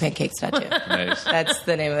kid with the pancakes tattoo. Nice. That's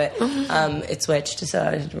the name of it. It switched, so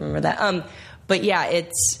I didn't remember that. But yeah,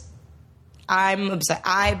 I'm obsessed.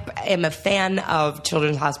 I am a fan of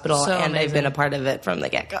Children's Hospital, So and I've amazing. been a part of it from the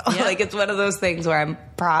get-go. Yeah. Like, it's one of those things where I'm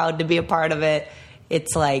proud to be a part of it.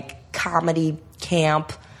 It's like comedy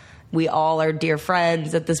camp. We all are dear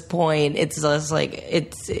friends at this point. It's just like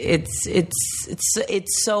it's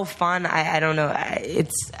so fun. I don't know. I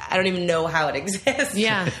don't even know how it exists.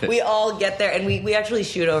 Yeah. We all get there, and we actually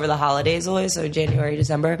shoot over the holidays always, so January,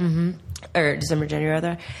 December, or December, January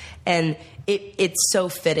rather, and it's so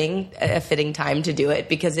fitting, a fitting time to do it,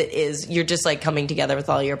 because you're just like coming together with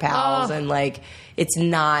all your pals, and like it's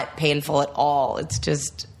not painful at all. It's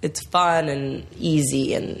just it's fun and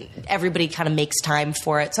easy, and everybody kind of makes time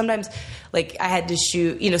for it. Sometimes, like I had to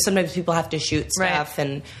shoot, sometimes people have to shoot stuff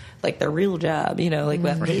and. Like their real job, like we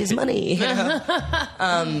have to raise money,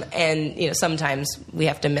 and sometimes we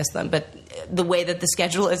have to miss them. But the way that the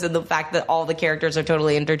schedule is, and the fact that all the characters are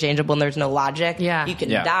totally interchangeable and there's no logic, you can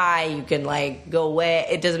die, you can like go away,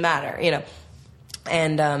 it doesn't matter,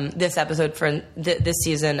 And this episode for this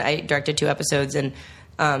season, I directed 2 episodes and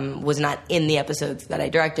was not in the episodes that I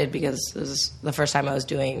directed because it was the first time I was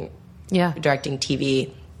directing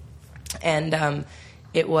TV, and.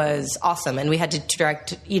 It was awesome, and we had to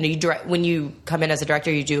direct. You direct when you come in as a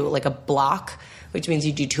director. You do like a block, which means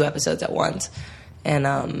you do 2 episodes at once.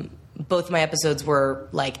 And both my episodes were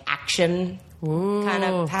like action kind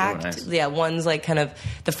of packed. Nice. Yeah, one's like kind of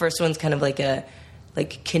the first one's kind of like a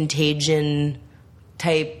Contagion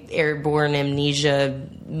type airborne amnesia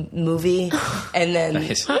movie, and then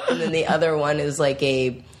Nice. and then the other one is like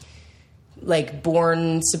a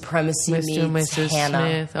Born Supremacy Mr. and meets Mrs. Hannah.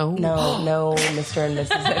 Smith. Oh. No, Mr. and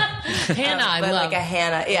Mrs. Hannah, I but love. like a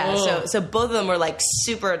Hannah, yeah. Oh. So both of them were like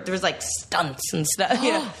super. There was like stunts and stuff.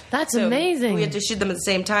 You know? That's So amazing. We had to shoot them at the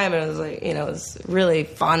same time, and it was like it was really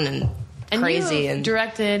fun and crazy. you And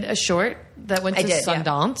directed a short that went to did, yeah.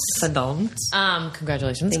 Sundance. Sundance.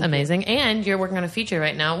 Congratulations, Thank you. amazing. And you're working on a feature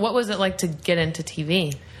right now. What was it like to get into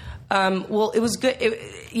TV? Well, it was good.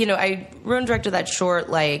 I wrote and directed that short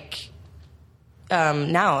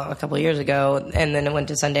now a couple of years ago, and then it went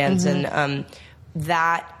to Sundance. And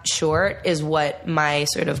that short is what my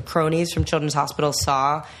sort of cronies from Children's Hospital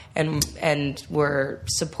saw and were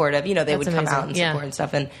supportive. They That's would come amazing. out and Yeah. support and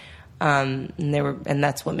stuff, and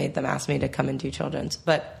that's what made them ask me to come and do Children's.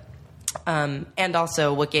 But and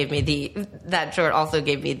also what gave me that short also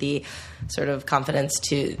gave me the sort of confidence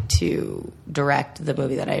to direct the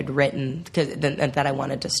movie that I had written that I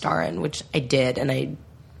wanted to star in, which I did, and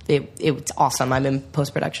it's awesome. I'm in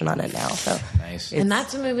post-production on it now. So Nice. And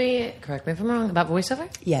that's a movie, correct me if I'm wrong, about voiceover?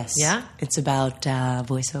 yes, Yeah? it's about the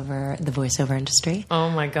voiceover industry. Oh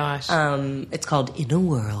my gosh. It's called In a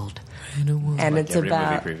World, and it's Every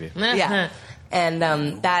about movie preview. yeah. And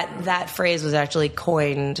that phrase was actually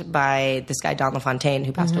coined by this guy Don LaFontaine,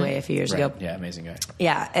 who passed away a few years Right. ago. Yeah, amazing guy.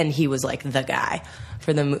 Yeah, and he was like the guy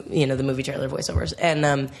for the movie trailer voiceovers.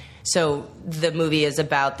 And so the movie is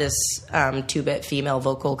about this 2-bit female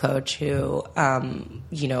vocal coach who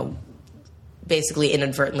basically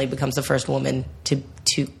inadvertently becomes the first woman to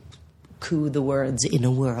coo the words "in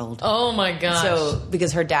a world." oh my gosh. So,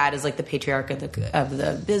 because her dad is like the patriarch of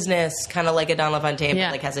the business, kind of like a Don LaFontaine, Yeah.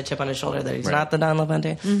 but like has a chip on his shoulder that he's Right. not the Don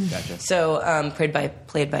LaFontaine. Gotcha. So, played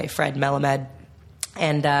by Fred Melamed,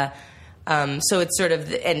 and so it's sort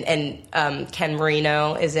of and Ken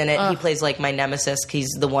Marino is in it. He plays like my nemesis. He's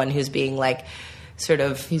the one who's being like sort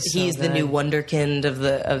of He's so the good. new wonderkind of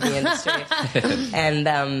the industry,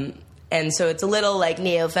 and so it's a little like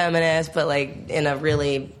neo-feminist, but like in a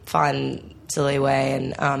really fun, silly way,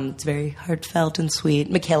 and it's very heartfelt and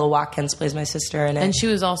sweet. Michaela Watkins plays my sister in it, and she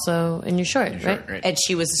was also in your short, right? Right. and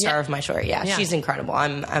she was the star of my short. Yeah, Yeah. she's incredible.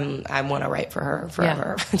 I want to write for her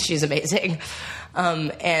forever. She's amazing.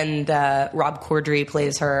 And Rob Corddry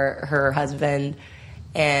plays her husband,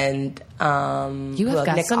 and You have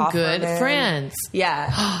got Nick some good Offerman. friends.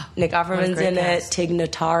 Yeah, Nick Offerman's great in it. cast. Tig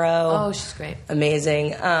Notaro. Oh, she's great.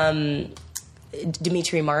 Amazing.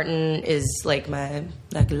 Dimitri Martin is like my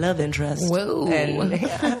love interest. Whoa. And,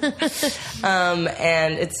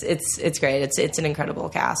 and it's great. It's an incredible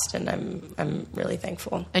cast, and I'm really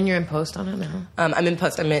thankful. And you're in post on it now? I'm in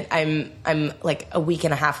post. I'm like a week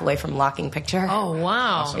and a half away from locking picture. Oh,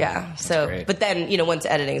 wow. Awesome. yeah. So, great. but then once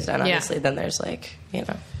editing's done, Yeah. obviously, then there's like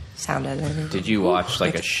sound editing. Did you watch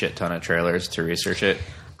like a shit ton of trailers to research it?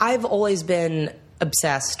 I've always been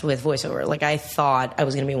obsessed with voiceover. Like I thought I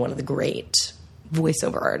was going to be one of the great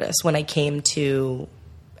voiceover artists when I came to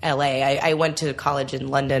LA. I went to college in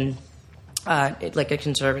London, like a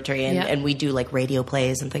conservatory, and we do like radio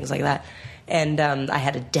plays and things like that. And I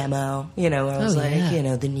had a demo, where I was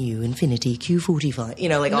the new Infinity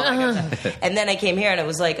Q45, like all that kind of stuff. And then I came here and it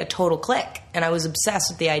was like a total click. And I was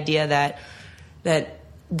obsessed with the idea that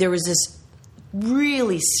there was this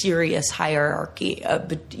really serious hierarchy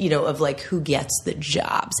of like who gets the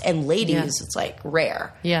jobs, and ladies it's like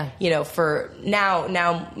rare. For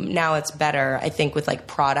now it's better, I think, with like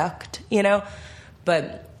product,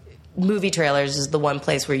 but movie trailers is the one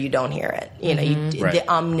place where you don't hear it. Right. The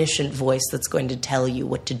omniscient voice that's going to tell you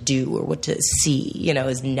what to do or what to see,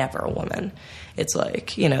 is never a woman. It's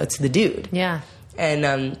like, it's the dude. Yeah.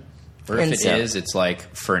 And Or if And it so- is, it's like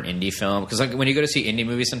for an indie film. Because like when you go to see indie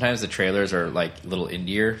movies, sometimes the trailers are like a little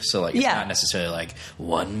indier. So like it's Yeah. not necessarily like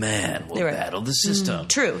one man will You're right. battle the system.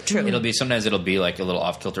 True. Sometimes it'll be like a little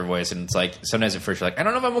off kilter voice, and it's like sometimes at first you're like, I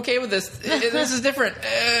don't know if I'm okay with this. This is different. Right.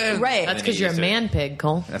 And That's then because you you're a get used to it. man pig,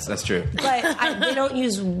 Cole. That's true. But they don't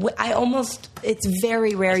use. It's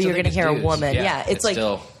very rare still you're going to think hear it's a dudes. woman. Yeah, Yeah, it's like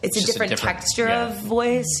it's it's a just a different different- texture yeah. of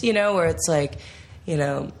voice, where it's like,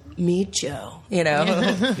 meet Joe,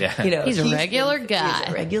 Yeah. He's a regular guy. He's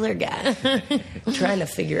a regular guy trying to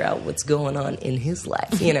figure out what's going on in his life,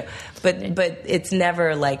 But it's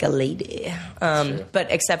never like a lady. But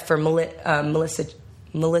except for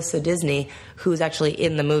Melissa Disney, who's actually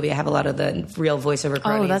in the movie. I have a lot of the real voiceover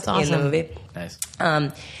cronies that's in the awesome. movie. Nice.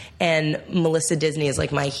 And Melissa Disney is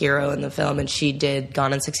like my hero in the film, and she did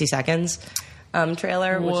Gone in 60 Seconds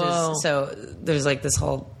trailer, which Whoa. is so there's like this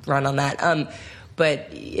whole run on that. But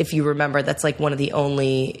if you remember, that's like one of the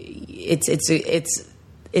only. It's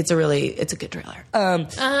it's a good trailer.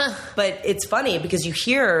 But it's funny because you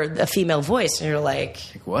hear a female voice and you're like,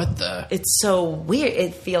 What the? it's so weird.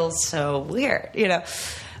 It feels so weird, you know.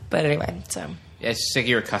 But anyway, so It's just like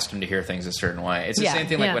you're accustomed to hear things a certain way. It's the Yeah. same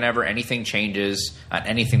thing like Yeah. whenever anything changes on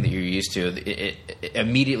anything that you're used to, it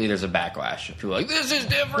immediately there's a backlash. People are like, this is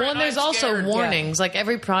different. Well, and there's I'm also scared. warnings. Like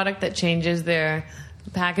every product that changes their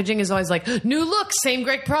packaging is always like, new look, same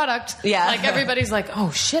great product. Yeah. Like everybody's like, oh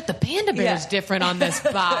shit, the panda bear is Yeah. different on this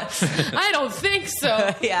box. I don't think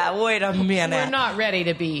so. yeah. Wait a minute. We're not ready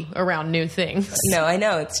to be around new things. No, I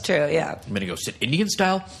know it's true. Yeah. I'm gonna go sit Indian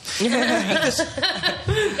style. Just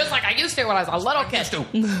like I used to when I was a little kid.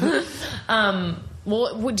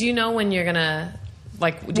 Well, do you know when you're gonna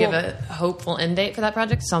do you have a hopeful end date for that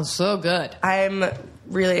project? It sounds so good. I'm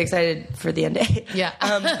really excited for the end date. Yeah.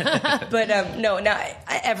 But no,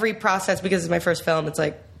 every process, because it's my first film, it's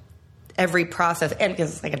like every process, and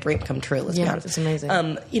because it's like a dream come true, let's be Yeah, honest. it's amazing.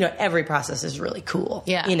 Every process is really cool.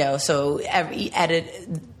 Yeah. So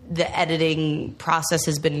the editing process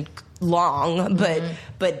has been long,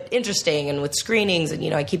 but interesting, and with screenings,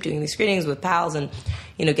 and I keep doing these screenings with pals, and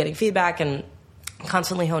getting feedback and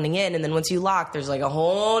constantly honing in, and then once you lock, there's like a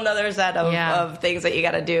whole nother set of things that you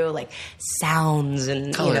got to do, like sounds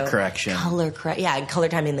and Color correction. and color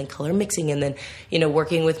timing, and then color mixing, and then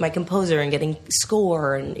working with my composer and getting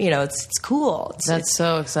score, and it's cool. That's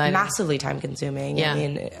so exciting. Massively time consuming. Yeah.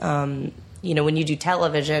 I mean, when you do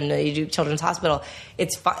television, you do Children's Hospital,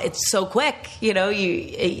 it's so quick.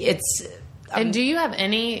 And do you have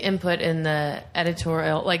any input in the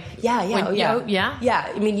editorial? Yeah.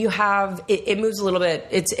 Yeah? I mean, you have it moves a little bit.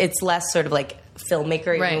 It's less sort of like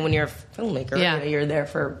filmmaker. Right. Even when you're a filmmaker, Yeah. you're there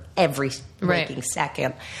for every Right. waking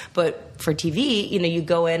second. But for TV, you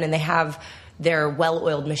go in and they have their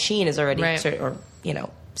well-oiled machine is already Right. somewhat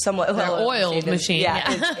Their well-oiled oiled machine,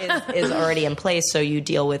 is already in place. So you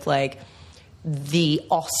deal with like the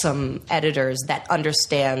awesome editors that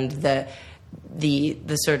understand the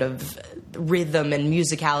sort of rhythm and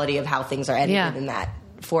musicality of how things are edited Yeah. in that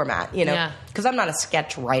format, Yeah. because I'm not a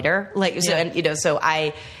sketch writer, Yeah. so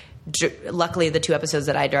I luckily the 2 episodes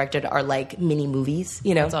that I directed are like mini movies,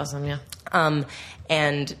 That's awesome, yeah.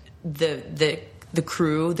 and the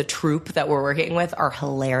crew, the troupe that we're working with are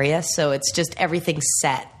hilarious. So it's just everything's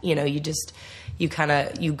set, you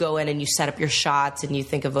go in and you set up your shots and you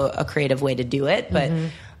think of a creative way to do it, but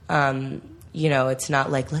it's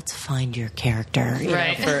not like, let's find your character,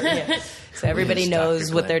 Right. So everybody Yes, knows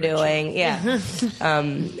Dr. what they're Glenn doing. Yeah.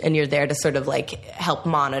 And you're there to sort of like help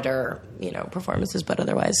monitor, performances. But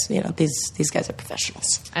otherwise, these guys are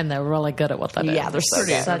professionals. And they're really good at what they do. Yeah, they're so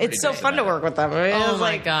good. Such- It's so fun to work with them. I mean, Oh it's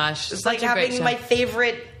my like, gosh. It's Such like a great having show. my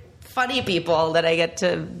favorite funny people that I get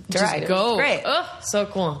to direct. Just go. It's great. Ugh, so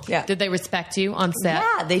cool. Yeah. Did they respect you on set?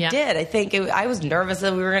 Yeah, they did. I think I was nervous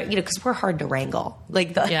that we were going to, because we're hard to wrangle.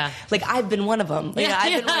 Like I've been one of them.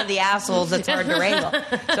 I've been one of the assholes that's hard to wrangle.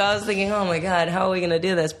 So I was thinking, oh my God, how are we going to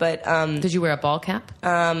do this? But Did you wear a ball cap?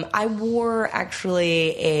 I wore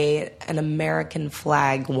actually an American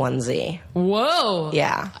flag onesie. Whoa.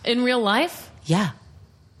 Yeah. In real life? Yeah.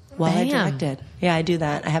 While I Damn. directed. Yeah, I do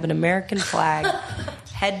that. I have an American flag,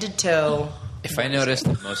 head to toe. If I noticed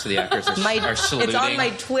that most of the actors are saluting, It's on my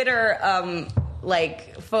Twitter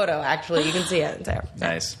photo. Actually, you can see it there.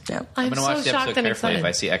 nice. Yeah. I'm I'm gonna so watch the shocked episode and carefully. If excited.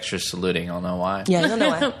 I see extras saluting, I'll know why. Yeah, you'll know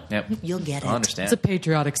why. Yep. You'll get it. I'll understand. It's a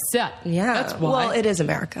patriotic set. Yeah. That's why. Well, it is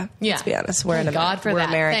America. Yeah. Let's be honest. We're Thank God for we're that.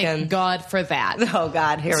 American. Thank God for that. Oh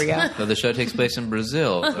God, here we go. So the show takes place in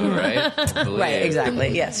Brazil, though, right? I believe. Right, exactly.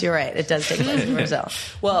 Yes, you're right. It does take place in Brazil.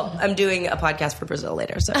 Well, I'm doing a podcast for Brazil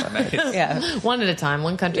later, so yeah, One at a time,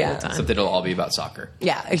 one country at a Yeah. time. Except it'll all be about soccer.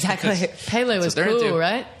 yeah, exactly. Pele was That's what they're cool, into.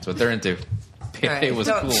 right? That's what they're into. Pele Right. was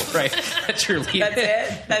So- cool, right? That's your leader. That's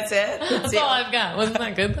it. That's it. That's all I've got. Wasn't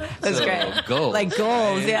that good? That's So, great. goals. Like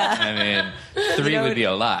goals, yeah. I mean, 3 would be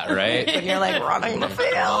a lot, right? When you're like running the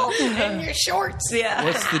field in your shorts, yeah.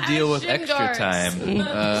 What's the deal with Shin extra guards. time?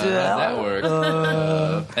 How's that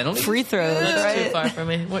work? Penalty? Free throws, That's right? too far for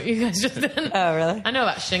me. What you guys just did. Oh, really? I know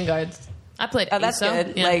about shin guards. I played Oh, that's ESO.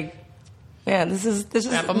 good. Yeah. Like, yeah, this is.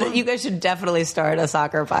 Wrap 'em up. You guys should definitely start a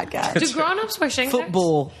soccer podcast. do grown-ups wear shin guards?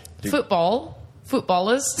 Football.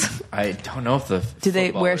 Footballers. I don't know if the Do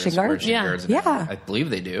they wear footballers shin guards? Yeah. guards. Yeah. I believe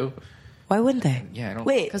they do. Why wouldn't they? Yeah, I don't-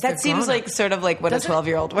 Wait, 'Cause they're that seems grown like sort of like what Doesn't a it?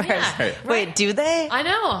 12-year-old wears. Yeah. Right. Wait, do they? I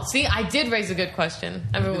know. See, I did raise a good question.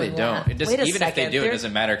 Everyone They don't. laughed. It just, Wait a even if they second, do, it they're-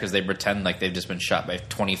 doesn't matter because they pretend like they've just been shot by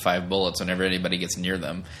 25 bullets whenever anybody gets near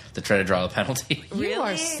them to try to draw the penalty. You are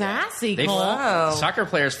Really? sassy, They Cole. Wow. Soccer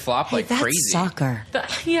players flop Hey, like that's crazy. soccer.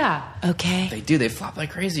 Yeah. Okay. They do. They flop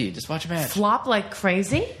like crazy. Just watch a match. Flop like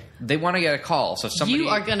crazy? they want to get a call. So if somebody, You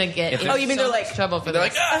are going to get if in they're- you mean so they're much like- trouble for they're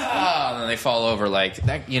this. like, ah, and then they fall over like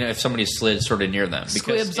that. If somebody slid sort of near them, because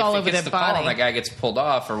Squibs if all it over gets their the call body. and that guy gets pulled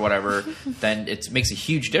off or whatever, then it makes a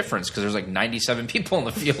huge difference because there's like 97 people in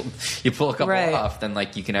the field. You pull a couple Right. off, then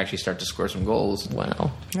like you can actually start to score some goals. Wow.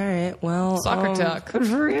 All right. Well, Soccer talk. Good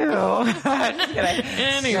for you. And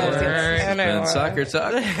soccer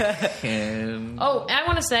talk. And Oh, I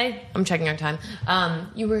want to say, I'm checking our time.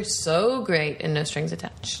 You were so great in No Strings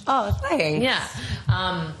Attached. Oh, thanks.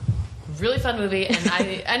 Yeah. Really fun movie.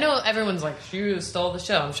 And I know everyone's like, you stole the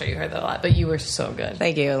show. I'm sure you heard that a lot. But you were so good.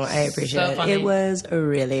 Thank you. I appreciate So it. funny. It was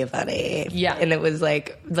really funny. Yeah. And it was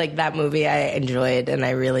like that movie I enjoyed, and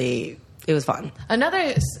it was fun.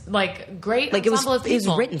 Another like great Like it was ensemble of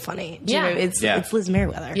people. written funny. Do Yeah. you know, it's Yeah. it's Liz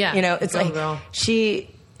Merriweather. Yeah. You know, it's Girl, like girl.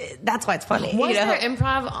 that's why it's funny. Was you know? there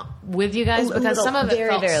improv with you guys? A Because little, some of it very,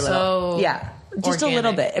 felt very little. so Yeah. Just a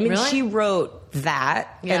little organic. bit. I mean, Really? she wrote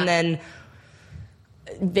that, Yeah. and then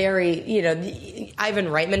very, Ivan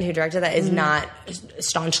Reitman, who directed that, is Mm-hmm. not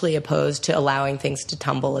staunchly opposed to allowing things to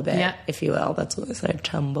tumble a bit, Yeah. if you will. That's what I said,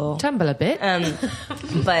 tumble. tumble a bit.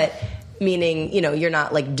 But meaning, you're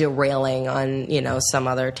not like derailing on, some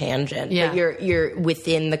other tangent. Yeah. But you're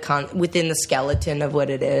within the skeleton of what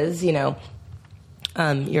it is, you're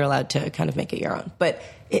allowed to kind of make it your own. But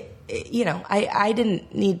I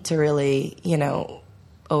didn't need to really,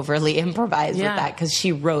 overly improvise Yeah. with that because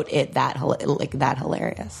she wrote it that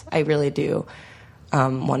hilarious. I really do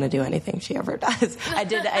want to do anything she ever does. I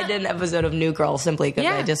did an episode of New Girl simply because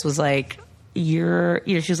Yeah. I just was like, she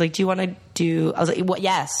was like, do you want to do? I was like, what?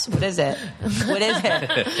 Yes. What is it? What is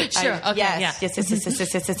it? Sure. Okay, Yes. Yes. Yeah.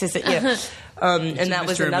 And that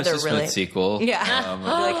was Mr. and another Mrs. really Smith sequel. Yeah.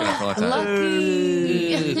 Like, for a long time.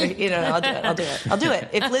 Lucky. I'll do it.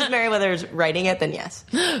 If Liz Merriweather's writing it, then yes.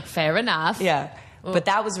 Fair enough. Yeah. But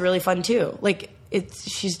that was really fun too. Like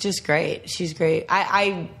she's just great. She's great.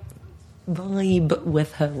 I vibe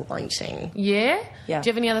with her writing. Yeah? Yeah. Do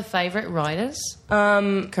you have any other favorite writers?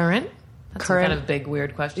 Current? That's current- kind of a big,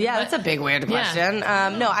 weird question. Yeah, but- that's a big weird Yeah. question.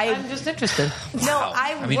 No, I'm just interested.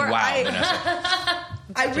 I mean, wow, Vanessa.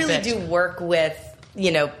 I really bitch. do work with,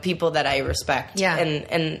 people that I respect. Yeah.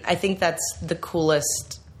 And I think that's the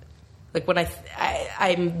coolest. Like when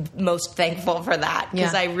I'm most thankful for that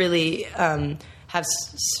because Yeah. I really have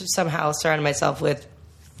somehow surrounded myself with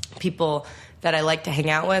people that I like to hang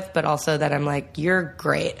out with, but also that I'm like, you're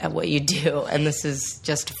great at what you do, and this is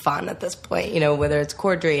just fun at this point. Whether it's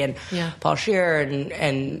Cordry and Yeah. Paul Scheer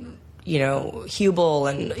and Hubel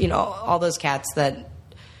and all those cats that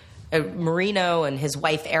Marino and his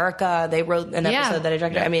wife Erica, they wrote an Yeah. episode that I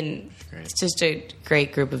directed. Yeah. I mean, Great. it's just a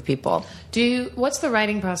great group of people. What's the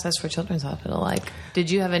writing process for Children's Hospital like? Did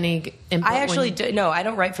you have any input? I actually no, I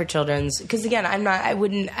don't write for children's because again, I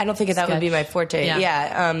don't think that would be my forte.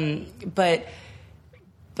 Yeah. But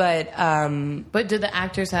But did the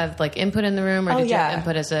actors have like input in the room, or did you have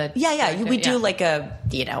input as a? yeah. We do Yeah. like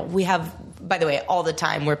we have, by the way, all the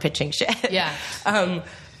time we're pitching shit. Yeah.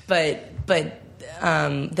 But then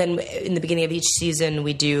in the beginning of each season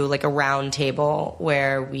we do like a round table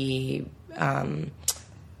where we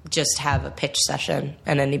just have a pitch session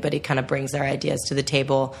and anybody kind of brings their ideas to the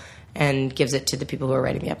table and gives it to the people who are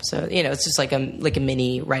writing the episode. It's just like a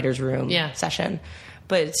mini writer's room session.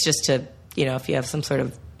 But it's just to, if you have some sort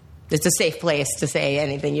of, it's a safe place to say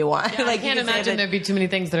anything you want. I like can't you can say imagine that- there'd be too many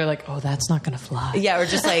things that are like, oh, that's not going to fly. Yeah, or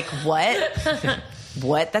just like, what?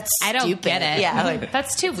 What? That's I don't stupid. get it. Yeah, like,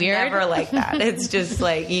 That's too weird. never like that. It's just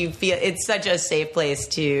like you feel it's such a safe place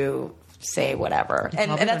to say whatever, and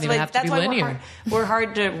probably that's don't even why have to be linear. we're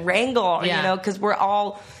hard to wrangle, Yeah. because we're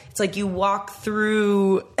all. It's like you walk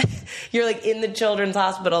through. You're like in the children's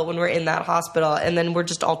hospital when we're in that hospital, and then we're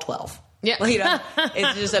just all 12. Yeah.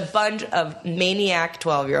 It's just a bunch of maniac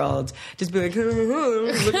 12-year-olds just be like,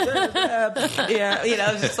 look at that. Yeah,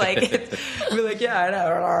 it's just like, we're like, yeah, I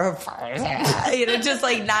know. Just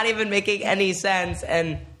like not even making any sense.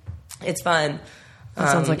 And it's fun.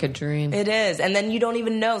 That sounds like a dream. It is. And then you don't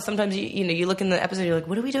even know. Sometimes, you look in the episode, you're like,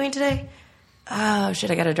 what are we doing today? Oh,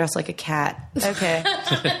 shit, I got to dress like a cat. Okay.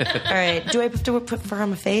 All right. Do I have to put fur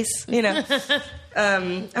on my face? All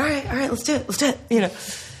right, let's do it.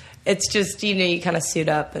 It's just, you kind of suit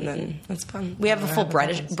up and then it's fun. We have a full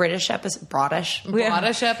British episode. British episode?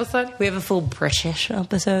 We have a full British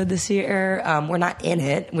episode this year. We're not in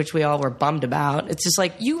it, which we all were bummed about. It's just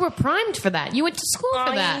like, You were primed for that. You went to school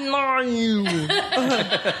for that.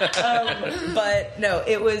 But no,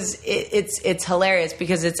 it's hilarious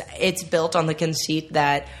because it's built on the conceit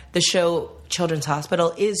that the show Children's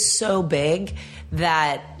Hospital is so big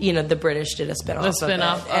that the British did a spin-off. A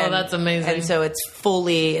spin-off. of it. Oh, that's amazing. And so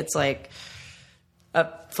it's like a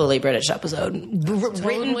fully British episode.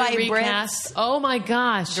 Written by recast. Brits. Oh my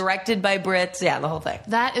gosh. Directed by Brits. Yeah, the whole thing.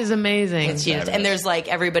 That is amazing. It's huge. And there's like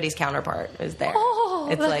everybody's counterpart is there. Oh,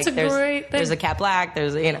 it's that's like a great thing. there's a Cat Black,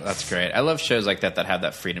 there's you know. That's great. I love shows like that have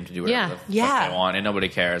that freedom to do whatever the Yeah. fuck they want and nobody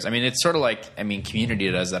cares. I mean, it's sort of like Community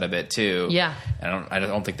does that a bit too. Yeah. I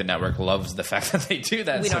don't think the network loves the fact that they do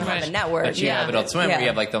that. We so don't have much. a network. But you have Adult Swim where you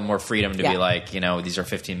have like the more freedom to Yeah. be like, you know, these are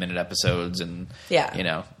 15-minute episodes and you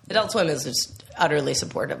know. Adult Swim is just utterly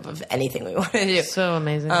supportive of anything we want to do. So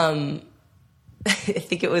amazing. I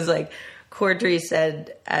think it was like Cordry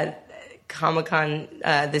said at Comic-Con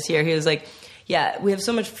this year, he was like, yeah, we have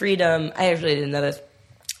so much freedom. I actually didn't know this,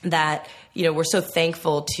 that, you know, we're so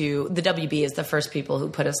thankful to the WB is the first people who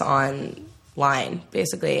put us online,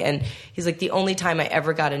 basically. And he's like, the only time I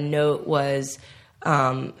ever got a note was,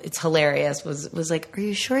 it's hilarious, was like, are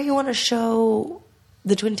you sure you want to show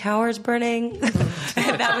the Twin Towers burning?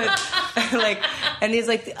 And that was like, and he's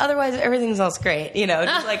like, otherwise everything else great, you know,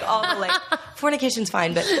 just like all the like fornication's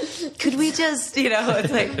fine, but could we just, you know,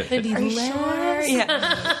 it's like, are you sure?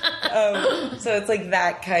 Yeah. So it's like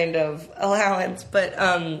that kind of allowance, but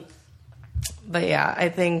yeah, I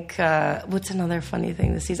think what's another funny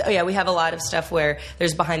thing this season? Oh yeah, we have a lot of stuff where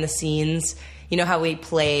there's behind the scenes. You know how we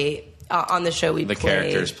play on the show? We The play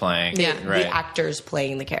characters playing. Yeah. Right. the actors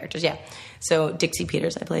playing the characters. Yeah. So Dixie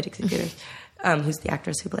Peters, I play Dixie Peters, who's the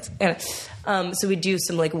actress who plays. Anyway, so we do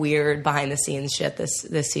some like weird behind the scenes shit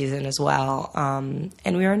this season as well.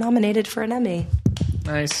 And we were nominated for an Emmy.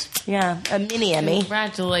 Nice. Yeah, a mini Emmy,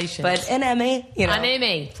 Congratulations. but an Emmy. You know, An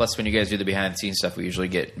Emmy. Plus, when you guys do the behind-the-scenes stuff, we usually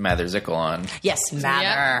get Mather Zickel on. yes,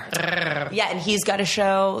 Mather. Yeah, and he's got a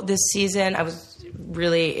show this season. I was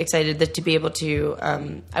really excited to be able to.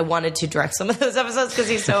 I wanted to direct some of those episodes because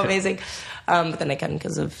he's so amazing, but then I couldn't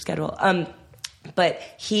because of schedule. But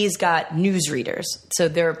he's got newsreaders, so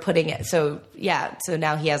they're putting it. So yeah, so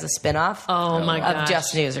now he has a spinoff. Oh my of gosh.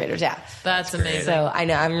 just newsreaders. Yeah, That's amazing. so I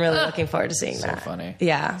know I'm really looking forward to seeing that. funny.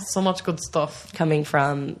 Yeah, So much good stuff. coming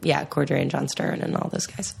from Cordray and John Stern and all those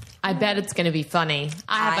guys. I bet it's going to be funny.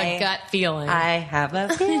 I have a gut feeling. I have a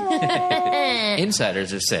feeling.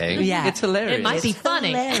 Insiders are saying Yeah. it's hilarious. It might be funny.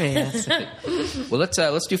 Hilarious. Well,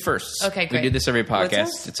 let's do firsts. Okay, We great. do this every What's podcast.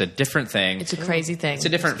 this? It's a different thing. It's a crazy thing. It's a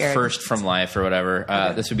different Scary. first from life or whatever.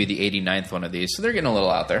 This would be the 89th one of these, so they're getting a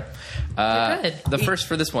little out there. They're good. The first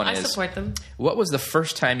for this one I is, support them. what was the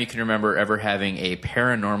first time you can remember ever having a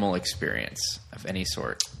paranormal experience of any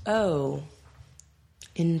sort? Oh,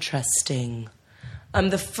 interesting.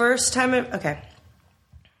 The first time okay.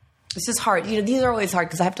 This is hard. You know, these are always hard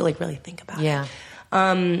because I have to like really think about it.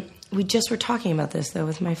 Yeah. We just were talking about this though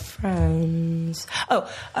with my friends.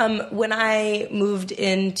 When I moved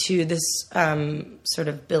into this sort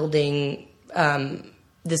of building,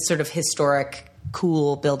 this sort of historic,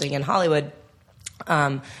 cool building in Hollywood.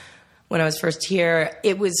 When I was first here,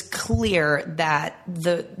 it was clear that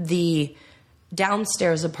the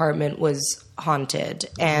downstairs apartment was haunted,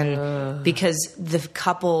 and because the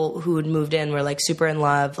couple who had moved in were like super in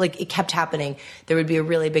love, like it kept happening. There would be a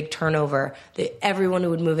really big turnover. Everyone who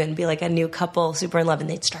would move in would be like a new couple, super in love, and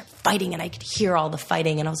they'd start fighting, and I could hear all the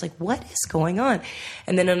fighting, and I was like, "What is going on?"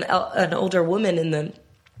 And then an older woman in the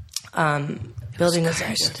building was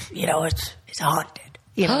like, "You know, it's haunted,"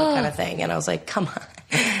 you know, kind of thing. And I was like, "Come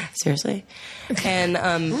on, seriously?"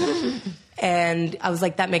 And I was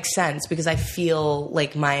like, that makes sense because I feel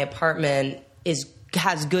like my apartment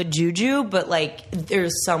has good juju, but like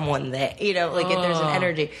there's someone there, you know, like there's an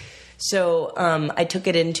energy. So I took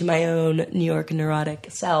it into my own New York neurotic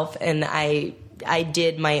self, and I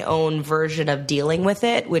did my own version of dealing with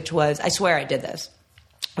it, which was, I swear I did this,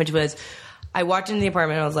 which was, I walked into the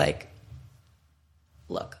apartment and I was like,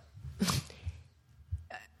 look,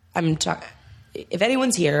 if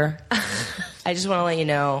anyone's here, I just want to let you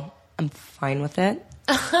know I'm fine with it.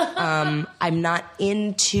 I'm not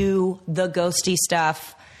into the ghosty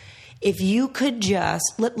stuff. If you could just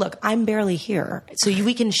look, I'm barely here, so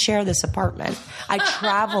we can share this apartment. I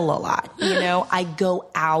travel a lot, you know. I go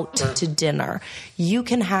out to dinner. You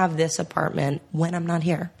can have this apartment when I'm not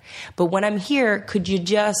here, but when I'm here, could you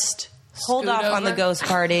just hold Scoot off on the over. ghost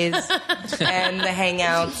parties and the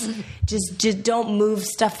hangouts? Just don't move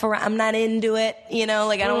stuff around. I'm not into it, you know.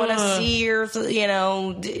 Like I don't want to see your, you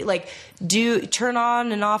know, like turn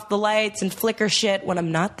on and off the lights and flicker shit when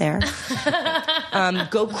I'm not there.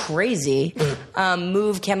 Go crazy,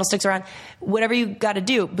 move candlesticks around, whatever you got to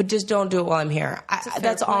do, but just don't do it while I'm here.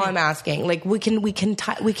 That's all I'm asking. Like we can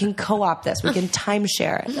co-op this. We can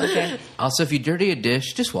timeshare it. Okay, Also, if you dirty a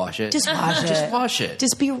dish, just wash it. just wash it. Just wash it.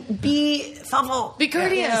 Just be thoughtful. Be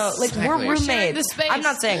courteous. You know, like Exactly. we're Sharing roommates. the space. I'm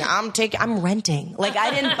not saying I'm I'm renting. Like,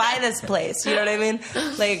 I didn't buy this place. You know what I mean?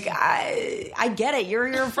 Like, I get it. You're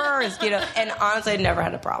here first, you know? And honestly, I never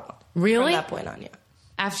had a problem. Really? From that point on, yeah.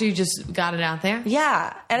 After you just got it out there?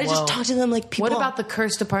 Yeah. And I Whoa. just talked to them like people. What about the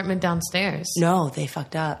cursed apartment downstairs? No, they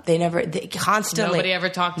fucked up. They constantly. Nobody ever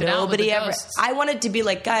talked it out with the ghosts. I wanted to be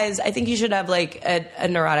like, guys, I think you should have like a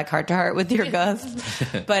neurotic heart to heart with your ghosts.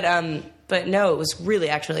 But no, it was really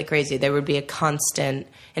actually crazy. There would be a constant,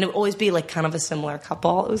 and it would always be like kind of a similar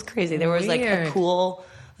couple. It was crazy. There was like a Weird. cool,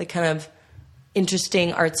 like kind of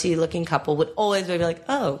interesting, artsy looking couple would always be like,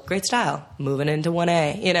 oh, great style, moving into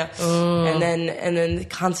 1A, you know? And then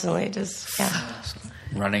constantly just,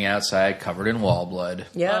 Running outside covered in wall blood.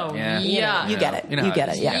 Yeah. Oh, Yeah. yeah. You get it. You know You how get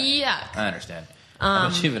it it, is. yeah. Yeah. I understand. How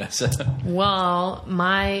about you, Vanessa? Well,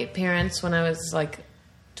 my parents, when I was like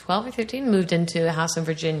 12 or 13, moved into a house in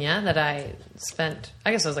Virginia that I spent,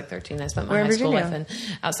 I guess I was like 13. I spent my Where in high school Virginia? life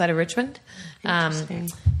in, outside of Richmond. Interesting.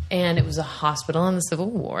 And it was a hospital in the Civil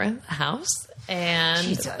War house. And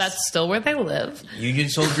Jesus. that's still where they live. Union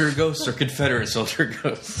soldier ghosts or Confederate soldier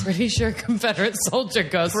ghosts? Pretty sure Confederate soldier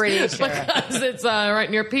ghosts. Pretty sure. Because it's right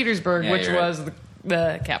near Petersburg, Yeah, which you're right. was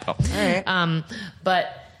the capital. right.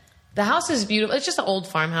 But the house is beautiful. It's just an old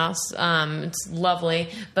farmhouse. It's lovely,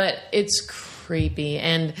 but it's creepy.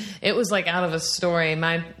 And it was like out of a story.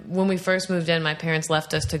 When we first moved in, my parents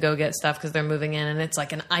left us to go get stuff because they're moving in, and it's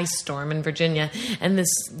like an ice storm in Virginia. And this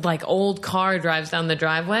like old car drives down the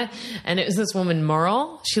driveway, and it was this woman,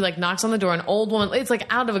 Merle. She like knocks on the door, an old woman. It's like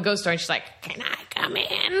out of a ghost story. And she's like, "Can I come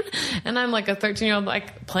in?" And I'm like a 13-year-old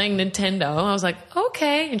like playing Nintendo. I was like,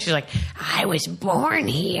 "Okay." And she's like, "I was born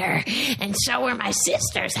here, and so were my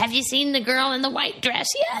sisters. Have you seen the girl in the white dress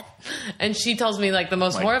yet?" And she tells me like the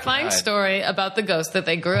most My horrifying God. story about the ghost that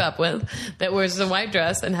they grew up with, that wears a white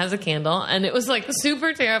dress and has a candle, and it was like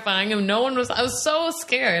super terrifying. And I was so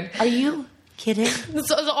scared. Are you kidding?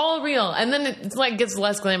 It's all real. And then it's like gets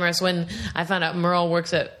less glamorous when I found out Merle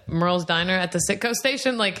works at Merle's Diner at the Sitco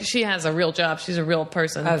station. Like, she has a real job. She's a real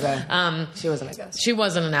person. Okay. She wasn't a ghost. She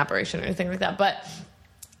wasn't an apparition or anything like that. But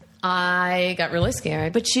I got really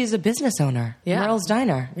scared. But she's a business owner. Yeah. Merle's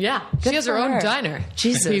Diner. Yeah. Good She has her for own her. diner.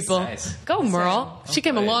 Jesus. People. Nice. Go, Merle. She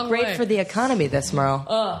came a long way. Great for the economy, this Merle.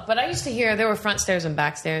 But I used to hear there were front stairs and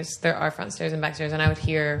back stairs. There are front stairs and back stairs, and I would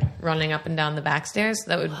hear running up and down the back stairs.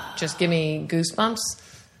 That would just give me goosebumps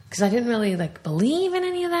because I didn't really like believe in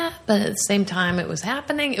any of that. But at the same time, it was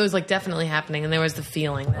happening. It was like definitely happening, and there was the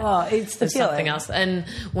feeling that Oh, it's the there's feeling. something else. And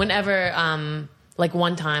whenever, like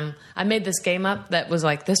one time, I made this game up that was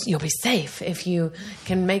like this: you'll be safe if you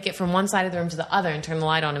can make it from one side of the room to the other and turn the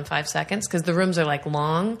light on in 5 seconds, because the rooms are like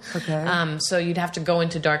long. Okay. So you'd have to go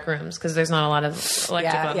into dark rooms because there's not a lot of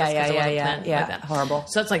electric on this 'cause it wasn't planned like that. Horrible.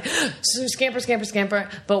 So it's like so scamper.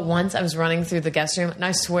 But once I was running through the guest room, and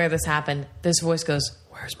I swear this happened. This voice goes,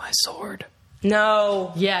 "Where's my sword?"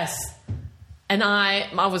 No. Yes. And I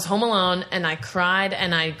was home alone, and I cried,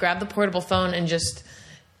 and I grabbed the portable phone and just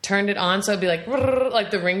turned it on so it'd be like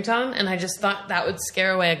the ringtone, and I just thought that would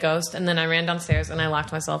scare away a ghost. And then I ran downstairs and I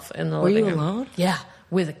locked myself in the Were living you room. alone? Yeah,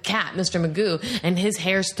 with a cat, Mr. Magoo, and his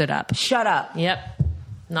hair stood up. Shut up. Yep.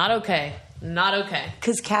 Not okay. Not okay.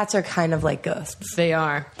 Because cats are kind of like ghosts. They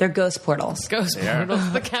are. They're ghost portals. Ghost are.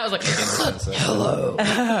 portals. The cat was like, Hello.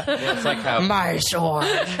 Well, it's like how My sword.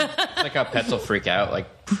 pets will freak out like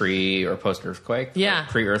pre or post earthquake. Yeah.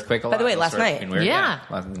 Pre earthquake. By the way, last night. Weird. Yeah.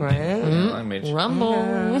 Right. rumble.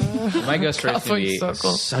 My ghost stories can be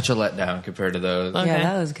Circle. such a letdown compared to those. Okay. Yeah,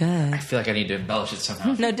 that was good. I feel like I need to embellish it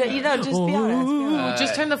somehow. No, just be honest.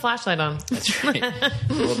 Just turn the flashlight on. That's right.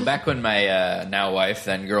 Well, back when my now wife,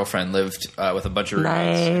 then girlfriend, lived with a bunch of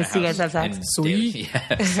roommates. in a Nice. You guys house have sex? in Sweet.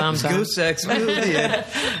 Yeah. Sometimes. Ghost sex.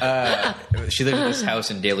 She lived in this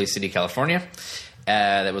house in Daly City, California.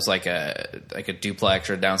 That was like a duplex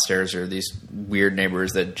or downstairs, or these weird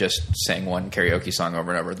neighbors that just sang one karaoke song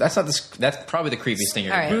over and over. That's probably the creepiest thing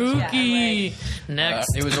you're All going to right. do. Spooky.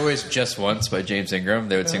 Next. It was always Just Once by James Ingram.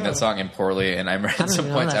 They would sing that song and poorly, and I remember at some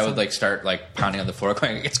know points that I would song. like start like pounding on the floor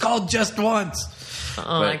going, "It's called Just Once." I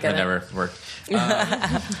But get that it. never worked.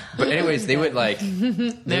 But anyways, they would like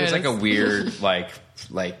there was like a weird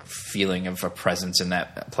like feeling of a presence in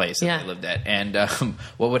that place that Yeah. they lived at. And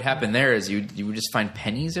what would happen there is you would just find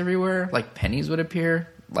pennies everywhere. Like pennies would appear.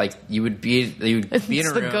 Like you would be in It's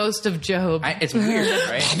a the room. ghost of Job. It's weird,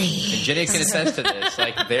 right? And Jenny can attest to this.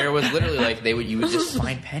 Like there was literally like you would just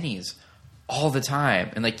find pennies all the time.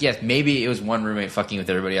 And like, yes, maybe it was one roommate fucking with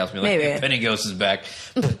everybody else. Being like, Maybe. "Hey, penny ghost is back."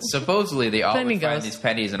 But supposedly they all Penny would find ghost. these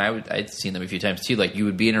pennies, and I'd seen them a few times too. Like you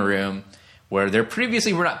would be in a room where there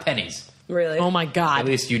previously were not pennies. Really? Oh my God. At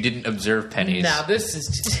least you didn't observe pennies. No, this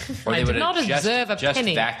is. Or I they did would not have observe a just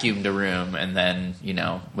penny. vacuumed a room and then,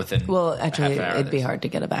 within Well, actually, half an hour, it'd be there's- hard to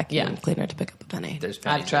get a vacuum Yeah. cleaner to pick up a penny. There's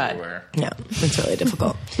pennies I've tried. everywhere. Yeah, it's really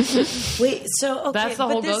difficult. Wait, so okay, That's the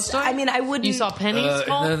but whole this, ghost story? I mean, I wouldn't. You saw pennies, And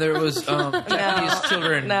Cole? then there was Japanese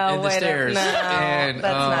children in the wait, stairs. No, and,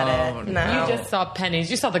 that's not it. No. You just saw pennies.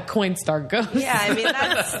 You saw the Coinstar ghost. Yeah, I mean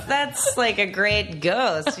that's like a great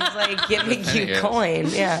ghost. He's like giving you Yes. coin.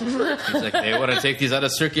 Yeah. He's like, they want to take these out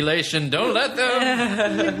of circulation. Don't let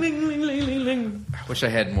them. I wish I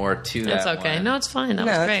had more to that. It's okay. one. No, it's fine. That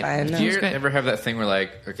No, was it's great. fine. No. That Do was you great. ever have that thing where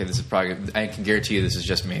like, okay, this is probably, I can guarantee you this is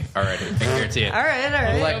just me. Already, I can guarantee it. All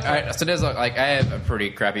right. Like, so there's like, I have a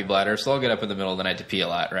pretty crappy bladder, so I'll get up in the middle of the night to pee a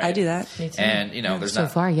lot, right? I do that. Me too. And there's So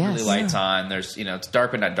not far, yes. really lights on. There's it's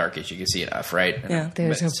dark but not darkish. You can see enough, right? Yeah.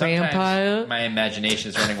 There's But a sometimes vampire. My imagination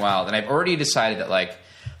is running wild, and I've already decided that like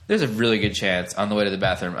there's a really good chance on the way to the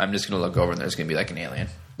bathroom I'm just going to look over and there's going to be like an alien.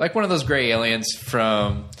 Like one of those gray aliens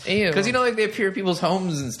from... Ew. Because, like, they appear in people's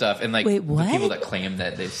homes and stuff. And, like, Wait, the what? people that claim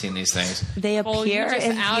that they've seen these things. They Oh, you appear just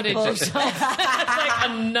in outed people's. yourself like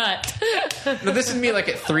a nut. No, this is me, like,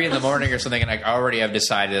 at 3 in the morning or something, and I already have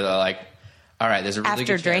decided, like... All right, there's a really After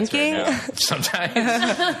good chance drinking? right now.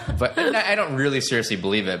 Sometimes, but I don't really seriously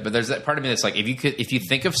believe it. But there's that part of me that's like, if you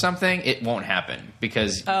think of something, it won't happen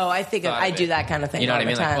because Oh, I think thought I of do it. that kind of thing. You know all what I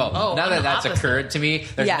mean? the time. Like, well, now I'm that the that's opposite. occurred to me,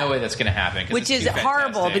 there's Yeah. no way that's going to happen. 'cause Which it's is too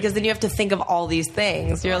horrible fantastic. because then you have to think of all these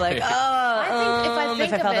things. You're like, Right. I think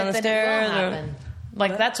if I fell think down of the it, then it stairs, will or- happen.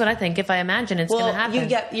 Like, that's what I think. If I imagine it's going to happen.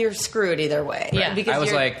 you're screwed either way. Yeah. because I was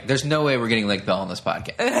you're- like, there's no way we're getting Lake Bell on this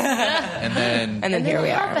podcast. and then and then here it we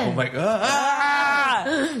are. happened. oh my god.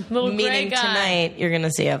 Little gray Meaning guy. tonight you're gonna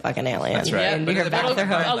see a fucking alien. That's right. In But your in the back of my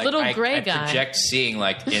bathroom. mind, A little gray I guy. project seeing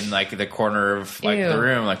like in like the corner of like Ew. the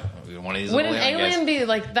room, like one of these. Would little an alien guys. alien be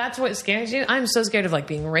like, that's what scares you? I'm so scared of like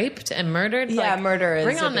being raped and murdered. Yeah, Like, murder is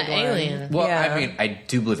Bring a on the big one. alien. Well, Yeah. I mean, I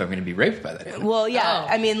do believe I'm going to be raped by that alien. Well, yeah.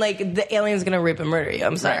 Oh. I mean, like the alien's gonna rape and murder you.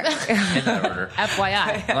 I'm sorry. In that order.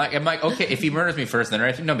 FYI. I'm like, okay, if he murders me first, then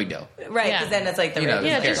right, no big deal. Right, Yeah. because then it's like the You know, rape.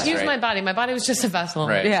 Yeah, Who cares, just use right? my body. My body was just a vessel.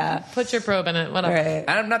 Right. Yeah. Put your probe in it. Whatever. Right. And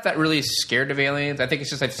I'm not that really scared of aliens. I think it's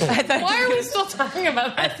just Why are we still talking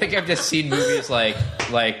about I that? think I've just seen movies like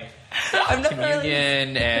I'm not really.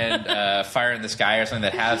 Communion and Fire in the Sky or something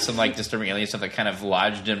that have some like disturbing alien stuff that kind of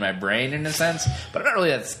lodged in my brain in a sense. But I'm not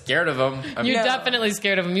really that scared of them. You're No. definitely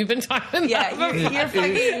scared of him. You've been talking Yeah, about him. you're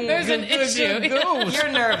fucking. There's an issue. You're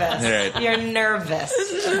nervous. Right. You're nervous.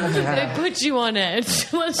 They put you on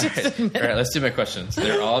edge. Let's just admit All right, let's do my questions.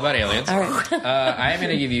 They're all about aliens. All right. I'm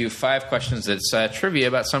going to give you 5 questions that's trivia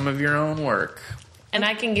about some of your own work. And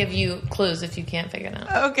I can give you clues if you can't figure it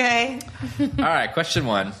out. Okay. All right, question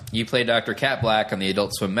 1. You play Dr. Cat Black on the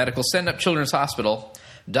Adult Swim Medical Stand-Up Children's Hospital.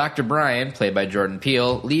 Dr. Brian, played by Jordan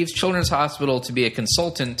Peele, leaves Children's Hospital to be a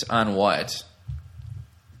consultant on what?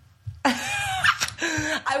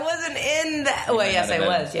 I wasn't in that. Well, might yes, not I have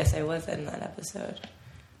been. was. Yes, I was in that episode.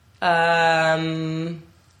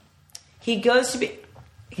 He goes to be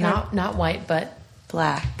Not white, but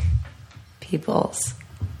black people's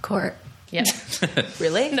court. yeah.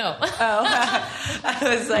 Really? No. I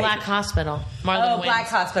was like, Black Hospital. Marlon Wayans. Black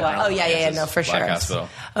Hospital. Black Oh, yeah, no, for Black sure. Hospital.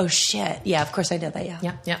 Oh, shit. Yeah, of course I did that, yeah.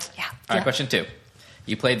 Yeah. Yeah. All right, question 2.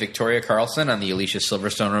 You played Victoria Carlson on the Alicia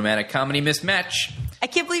Silverstone romantic comedy Mismatch. I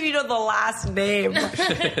can't believe you know the last name.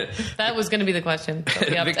 That was going to be the question. So,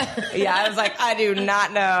 yep. Yeah, I was like, I do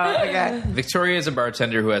not know. Okay. Victoria is a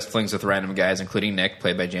bartender who has flings with random guys, including Nick,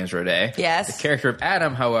 played by James Roday. Yes. The character of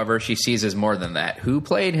Adam, however, she sees as more than that. Who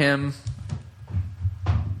played him?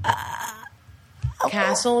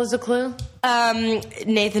 Castle is a clue?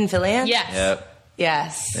 Nathan Fillion? Yes. Yep.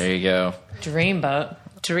 Yes. There you go. Dreamboat.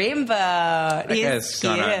 Dreamboat. That guy's He's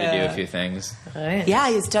gone on to do a cute. few things. Right. Yeah,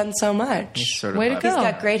 he's done so much. Sort of Way to hot. go. He's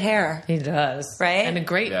got great hair. He does. Right? And a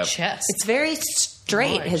great Yep. chest. It's very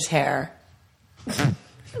straight, Nice. his hair.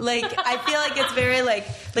 Like, I feel like it's very, like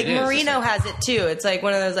It is. Merino has it too. It's like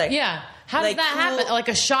one of those, like, Yeah. How does Like, that happen? cool- Like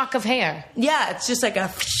a shock of hair. yeah, it's just like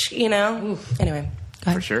a, you know? Anyway,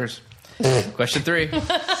 go For ahead. sure. Question 3.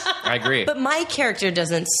 I agree. But my character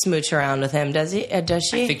doesn't smooch around with him, does he? Does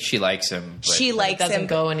she? I think she likes him. But she likes Doesn't him.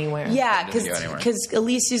 go anywhere. Yeah, Doesn't go anywhere. because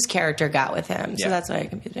Alicia's character got with him, so Yeah. that's why I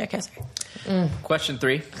confused it. Okay, sorry. Question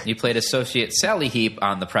 3. You played Associate Sally Heap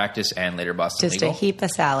on The Practice and later Boston Just Legal. a heap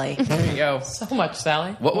of Sally. There you go. So much,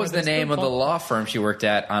 Sally. What More was the than name of the spoonful. law firm she worked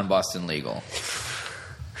at on Boston Legal?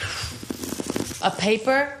 A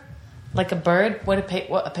paper? Like a bird? What a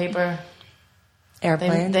paper?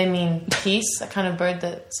 Airplane. They mean peace? A kind of bird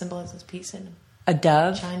that symbolizes peace in a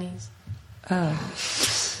dove. Chinese.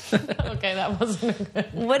 Oh. Okay, that wasn't good.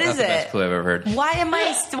 What is That's the best it? clue I've ever heard. Why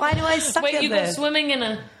do I suck Wait, at you go this? swimming in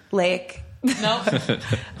a Lake, no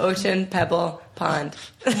ocean, pebble, pond.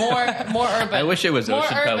 more urban. I wish it was More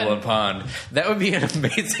Ocean, urban. Pebble, and Pond. That would be an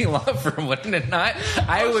amazing law firm, wouldn't it not?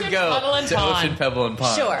 I would Ocean, go Puddle, and to Pond. Ocean, Pebble, and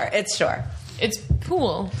Pond. Sure, it's sure. It's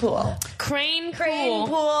pool. Pool. Crane Crane, pool.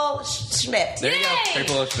 pool, Schmidt. There you go. Yay!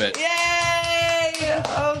 Triple O Schmidt. Yay!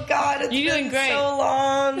 Oh God, it's You're doing been great. so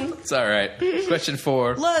long. It's all right. Question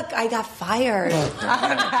 4. Look, I got fired on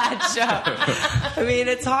that show. I mean,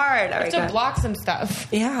 it's hard. I To block some stuff.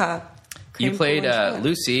 yeah. You Crane, played pool, and Schmidt.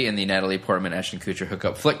 Lucy in the Natalie Portman Ashton Kutcher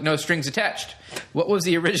hookup flick No Strings Attached. What was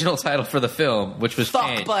the original title for the film, which was Fuck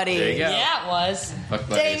changed? Buddies. There you go. Yeah, it was. Fuck Ding,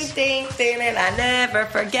 Buddies. ding, ding, and I never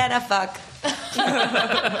forget a fuck.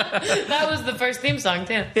 That was the first theme song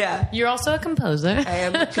too. Yeah. You're also a composer. I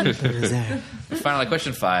am a composer. Finally,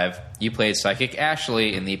 question 5. You played Psychic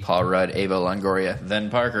Ashley in the Paul Rudd, Ava Longoria, then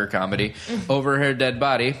Parker comedy Over Her Dead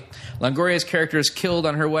Body. Longoria's character is killed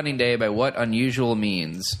on her wedding day by what unusual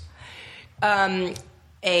means? An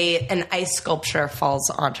ice sculpture falls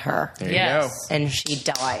on her, There you Yes. go. and she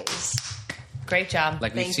dies. Great job.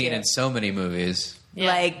 Like we've Thank seen you. in so many movies. Yeah.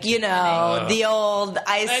 Like, you know, the old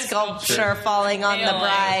ice Ice sculpture sculpture. falling on the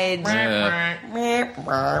Failing.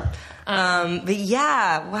 bride. But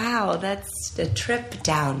yeah, wow, that's a trip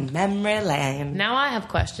down memory lane. Now I have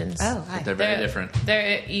questions. Oh, hi. They're very different.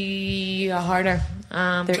 They're harder.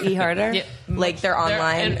 They're harder? Yeah. Like they're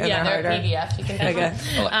online and yeah, they're they're harder? PDF. You can take Okay. them.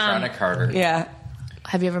 Electronic harder. Yeah.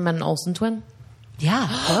 Have you ever met an Olsen twin? Yeah,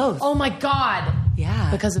 both. Oh my God!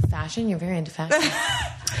 Yeah. Because of fashion, you're very into fashion.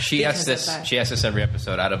 She asks of this. that. She asks this every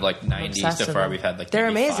episode. Out of like 90 obsessed so with far, them. we've had like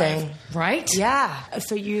They're maybe 5. amazing. Right? Yeah.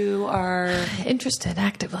 So you're Interested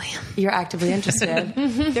actively. actively interested.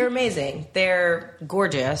 They're amazing. They're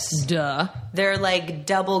gorgeous. Duh. They're like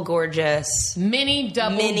double gorgeous. Mini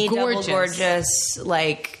double gorgeous. Double gorgeous,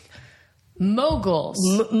 like Moguls.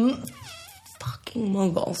 fucking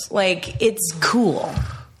moguls. Like, it's cool.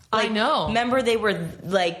 I know. Remember, they were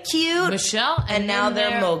like cute, Michelle, and now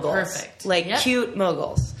then they're moguls. Perfect. Like Yep. cute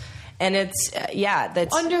moguls. And it's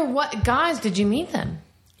that's Under what guise did you meet them?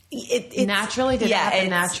 it's Naturally? Did it happen it's-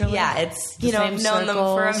 naturally? Yeah, it's The you know same I've known them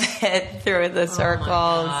for a circles? bit through the circles.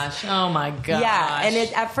 Oh my gosh. Yeah,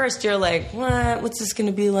 and at first you're like, what? What's this going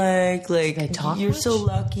to be like? Like, they talk you're much? so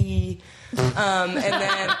lucky.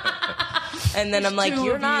 And then I'm like, Two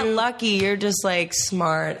you're of not you. lucky. You're just like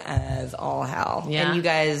smart as all hell. Yeah. And you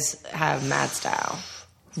guys have mad style.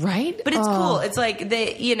 right? But it's cool. It's like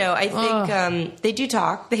they, you know, I think they do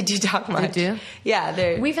talk. They do talk much. do? Yeah,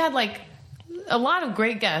 they're. We've had like a lot of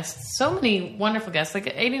great guests, so many wonderful guests, like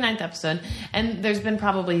 89th episode, and there's been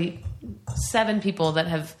probably 7 people that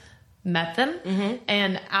have met them,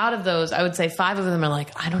 and out of those, I would say 5 of them are like,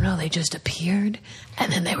 I don't know, they just appeared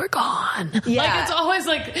and then they were gone. Yeah. Like it's always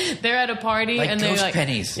like they're at a party Like and they're ghost like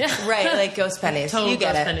pennies. Yeah. Right, like ghost pennies. Total you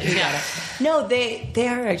get ghost it. pennies, You yeah. get it. No, they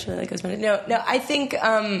are actually like ghost pennies. No, I think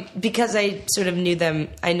because I sort of knew them,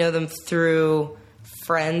 I know them through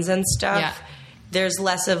friends and stuff. Yeah. There's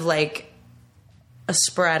less of like a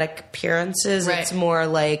sporadic appearances. Right. It's more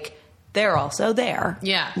like they're also there.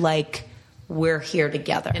 Yeah. Like we're here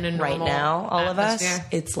together In a right normal now. All of us. atmosphere.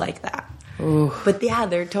 It's like that. But yeah,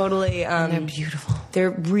 they're totally. They're beautiful. They're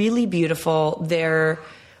really beautiful. They're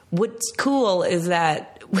what's cool is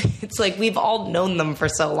that it's like we've all known them for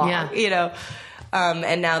so long, Yeah. you know,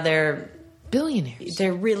 and now they're Billionaires.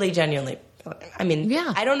 really genuinely. I mean,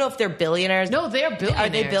 Yeah. I don't know if they're billionaires. No, they're billionaires. Are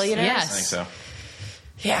they billionaires? I Yes. think so.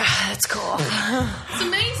 Yeah, that's cool. It's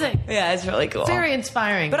amazing. Yeah, it's really cool. Very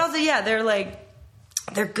inspiring. But also, yeah,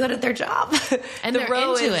 they're good at their job, And the they're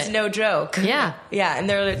row into is it. no joke. Yeah. yeah, and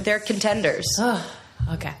they're contenders.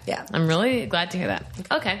 Okay. Yeah. I'm really glad to hear that.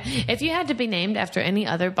 Okay. If you had to be named after any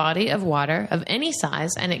other body of water of any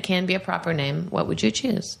size, and it can be a proper name, what would you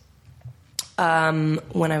choose?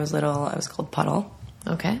 When I was little, I was called Puddle,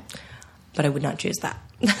 Okay. but I would not choose that.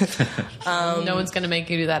 No one's going to make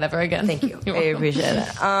you do that ever again. Thank you. You're I welcome. appreciate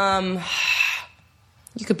it.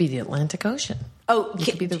 You could be the Atlantic Ocean. Oh, You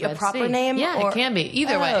could be the a Red proper Sea. name? Yeah, or- it can be.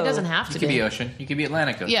 Either way. It Oh. doesn't have to You could be ocean. You could be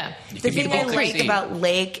Atlantic Ocean. Yeah. You The could be thing I Baltic like Sea. about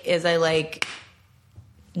Lake is I like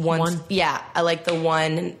one. Yeah, I like the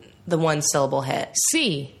one syllable hit.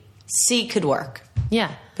 Sea. C could work,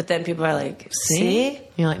 Yeah. but then people are like, C?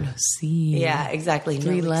 You're like, no, sea. Yeah, exactly.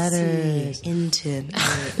 3 like, letters. C, intimate.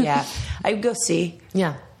 Yeah, I would go C.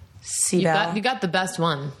 Yeah. C You bell. got the best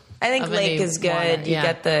one. I think of Lake any is good.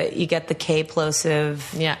 water. You get the K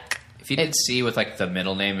plosive. Yeah. If you did C with like the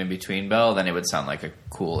middle name in between Bell, then it would sound like a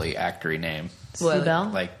coolly actory name. Sea Bell?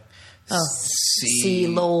 Like See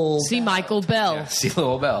Lowell. See Michael Bell. See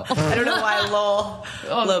Lowell Bell. I don't know why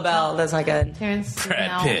Lowell Bell. That's not good. Terrence Brad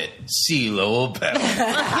Bell. Pitt. See Lowell Bell.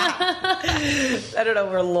 I don't know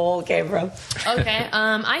where Lowell came from. Okay.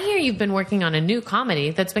 I hear you've been working on a new comedy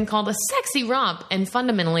that's been called a sexy romp and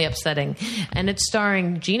fundamentally upsetting. And it's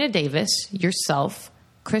starring Gina Davis, yourself,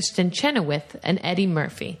 Kristen Chenoweth, and Eddie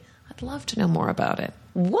Murphy. I'd love to know more about it.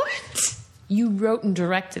 What? You wrote and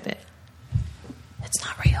directed it. It's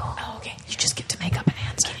not real. Oh, okay. You just get to make up an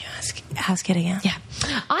answer. Can you ask it again? Yeah.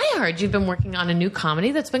 I heard you've been working on a new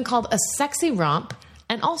comedy that's been called a sexy romp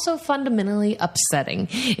and also fundamentally upsetting.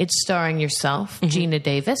 It's starring yourself, Gina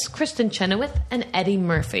Davis, Kristen Chenoweth, and Eddie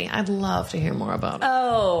Murphy. I'd love to hear more about it.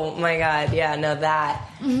 Oh my God! Yeah, no that.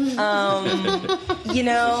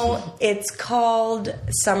 It's called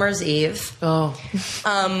Summer's Eve, Oh.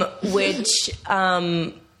 which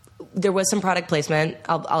there was some product placement.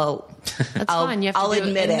 I'll fine. You have to I'll do it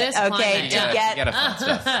admit in it. this Okay, climate. to You get gotta fund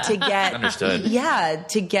stuff. to get Understood. Yeah,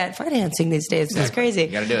 to get financing these days. It's crazy. You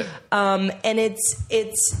gotta do it. And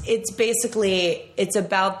it's basically it's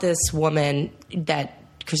about this woman that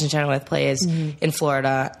Kristen Chenoweth plays in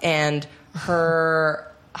Florida, and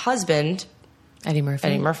her husband Eddie Murphy.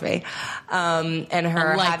 and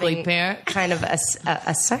her Unlikely having pair. kind of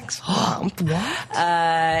a sex romp.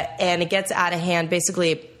 And it gets out of hand.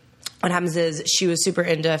 Basically, what happens is she was super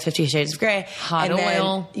into 50 Shades of Grey. Hot and then-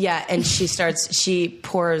 oil. Yeah, and she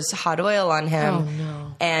pours hot oil on him. Oh,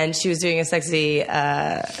 no. And she was doing a sexy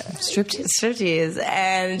striptease,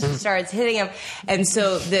 and she starts hitting him. And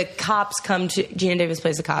so the cops come to, Gina Davis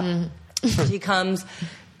plays the cop. She comes,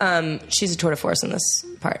 she's a tour de force in this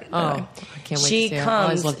part. Oh, I can't wait She to see her. I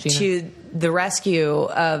always comes loved Gina. to the rescue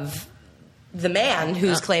of the man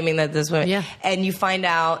who's claiming that this woman, Yeah. and you find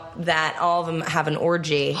out that all of them have an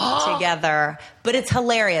orgy together. But it's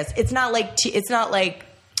hilarious. It's not like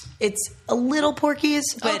it's a little Porky's,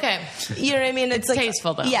 but Okay. you know what I mean. It's like,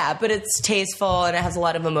 tasteful, though. Yeah, but it's tasteful and it has a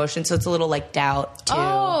lot of emotion, so it's a little like Doubt too.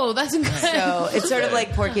 Oh, that's good. So it's sort of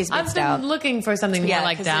like Porky's I've meets been Doubt. looking for something more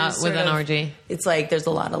like 'cause that there's with sort an of- orgy. It's like there's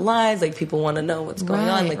a lot of lies. Like people want to know what's going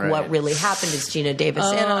on. Like Right. what really happened. Is Gina Davis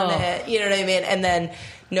in on it? You know what I mean? And then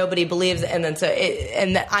nobody believes it. And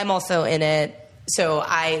then I'm also in it. So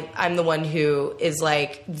I'm the one who is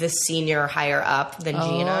like the senior higher up than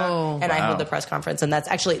Gina, and I Wow. hold the press conference. And that's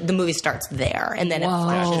actually the movie starts there, and then Whoa. it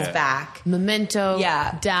flashes Gotcha. back. Memento,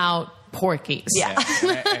 Yeah. Doubt, Porky's. Yeah. I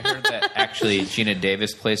heard that actually Gina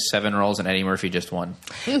Davis plays 7 roles and Eddie Murphy just 1.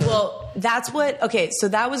 Well, that's what. Okay, so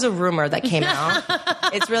that was a rumor that came out.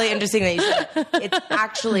 It's really interesting that you said that. It's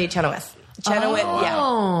actually Chenoweth.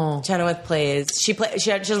 Oh. Chenoweth plays. She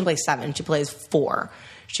doesn't play 7. She plays 4.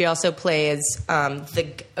 She also plays Someone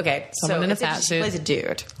in a fat she suit. plays a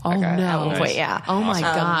dude. Oh, no. At one point, Nice. yeah. Oh, my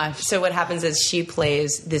gosh. So what happens is she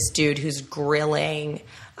plays this dude who's grilling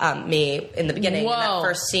me in the beginning. In Whoa. that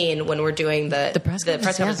first scene when we're doing the press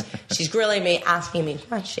conference, conference, she's grilling me, asking me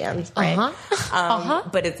questions, right?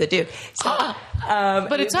 But it's a dude. So,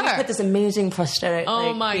 But it's we her. put this amazing prosthetic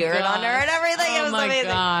Oh, my beard on her and everything. gosh. It was Oh, my amazing.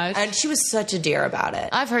 gosh. And she was such a dear about it.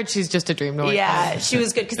 I've heard she's just a dream to work Yeah, with. she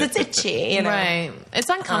was good because it's itchy, you know. Right. It's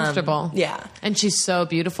uncomfortable. yeah. And she's so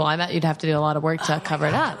beautiful. I bet you'd have to do a lot of work to cover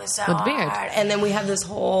it up It was so with the beard. hard. And then we have this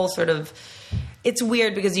whole sort of. It's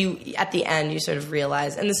weird because at the end, you sort of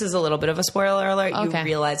realize, and this is a little bit of a spoiler alert, Okay. you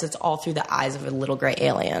realize it's all through the eyes of a little gray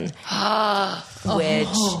alien, which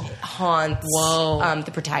haunts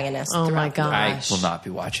the protagonist. Oh, my throughout the I gosh. will not be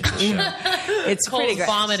watching this show. It's pretty Cole's great.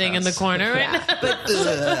 vomiting in the corner right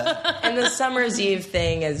now. And the Summer's Eve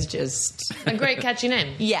thing is just, A great catchy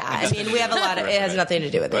name. yeah, I mean, we have a lot of, it has nothing to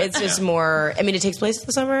do with it. It's just more, I mean, it takes place in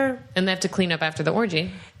the summer, And they have to clean up after the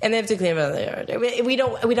orgy. and they have to clean up the yard. We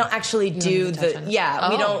don't actually do even touch on it. we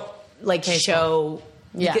Oh. don't like show,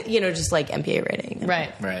 Yeah. just like MPA rating.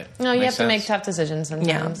 Right. Right. No, you Makes have to make sense. tough decisions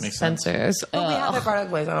sometimes. Makes sense. Censors. But we have a product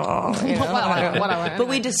placement. Whatever. But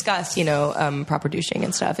we discuss, proper douching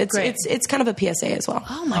and stuff. It's Great. it's kind of a PSA as well.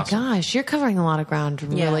 Oh my gosh, you're covering a lot of ground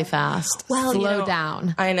really fast. Well, slow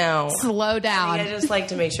down. I know. Slow down. I just like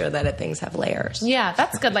to make sure that things have layers. Yeah,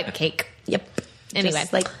 that's good. Like cake. Yep. Anyway.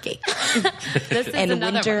 Just like cake This is and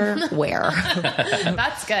another winter one. wear.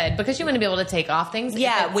 That's good because you want to be able to take off things.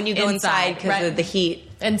 Yeah, if when you go it's inside because right? of the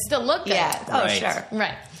heat. and still look good. Yeah. Oh, Right. sure.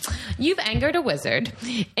 Right. You've angered a wizard,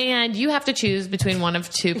 and you have to choose between one of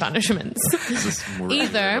two punishments.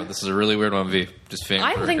 Either. This is a really weird one, V. Just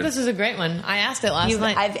I think this is a great one. I asked it last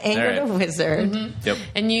night. I've angered All right. a wizard. Yep.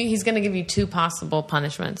 And he's going to give you two possible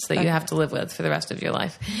punishments that you have to live with for the rest of your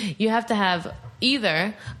life. You have to have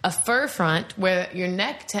either a fur front where your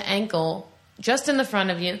neck to ankle, just in the front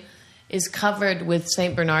of you, is covered with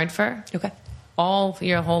St. Bernard fur. Okay. all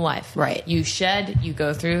your whole life. Right. You shed, you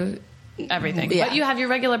go through everything. Yeah. But you have your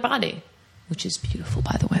regular body, which is beautiful,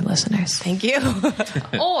 by the way, listeners. Thank you.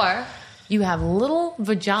 Or you have little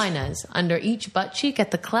vaginas under each butt cheek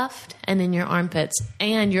at the cleft and in your armpits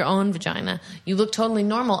and your own vagina. You look totally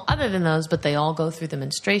normal other than those, but they all go through the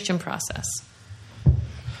menstruation process.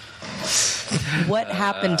 What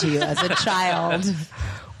happened to you as a child?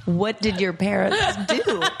 What did your parents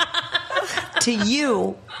do to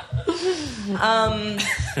you?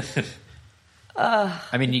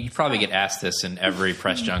 I mean, you probably get asked this in every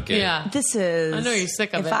press junket. Yeah. This is. I know you're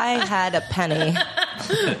sick of if it. I had a penny,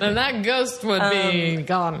 And that ghost would be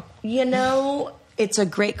gone. it's a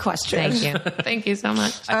great question. Thank you. Thank you so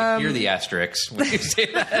much. I can hear the asterisks when you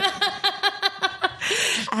say that.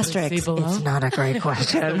 Asterisk. See below? It's not a great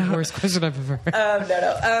question. Worst question I've ever heard.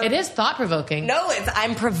 No. It is thought-provoking. No,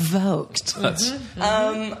 I'm provoked.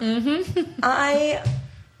 I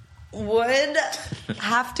would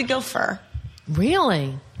have to go fur.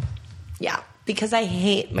 Really? Yeah, because I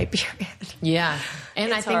hate my period. Yeah.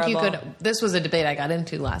 And It's I think you horrible. could, this was a debate I got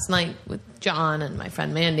into last night with John and my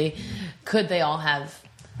friend Mandy.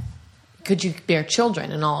 Could you bear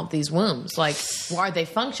children in all of these wombs? Like, are they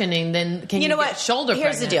functioning? Then can you know get what? shoulder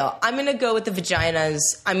Here's the pregnant? deal. I'm going to go with the vaginas.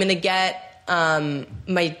 I'm going to get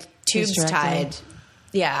my tubes Hysterectomy? tied.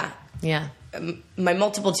 Yeah. Yeah. My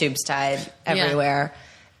multiple tubes tied everywhere.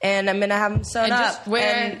 And I'm going to have them sewn And up. just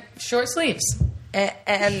wear short sleeves.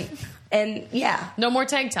 And yeah. No more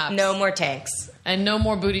tank tops. No more tanks. And no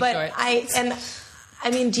more booty But shorts. I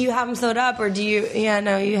mean, do you have them sewed up or do you? Yeah,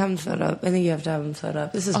 no, you have them sewed up. I think you have to have them sewed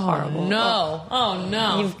up. This is horrible. No. Oh,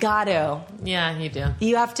 no. You've got to. Yeah, you do.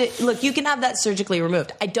 You have to look. You can have that surgically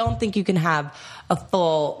removed. I don't think you can have a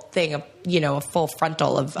full thing of a full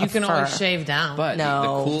frontal of. You can fur. always shave down. But No. the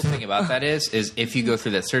cool thing about that is if you go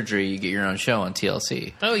through that surgery, you get your own show on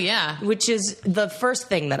TLC. Oh, yeah. Which is the first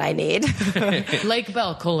thing that I need. Lake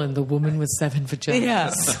Bell, the woman with 7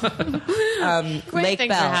 vaginas. Great Lake things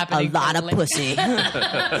Bell, are happening. a lot of Lake- pussy.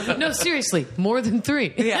 No, seriously, more than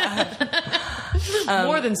 3. Yeah.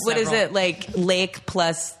 More than What is several. it like? Lake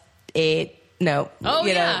plus 8. No. Oh,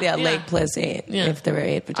 yeah. Lake plus 8. Yeah. If there were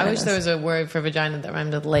 8 vaginas. I wish there was a word for vagina that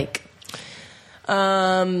rhymed with lake.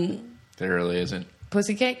 There really isn't.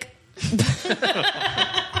 Pussy cake?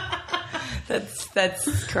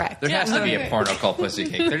 That's correct. There has to be okay. a porno called Pussy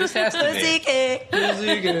Cake. There just has to Pussy be. cake,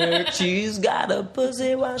 pussy cake. She's got a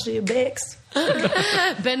pussy while she bakes.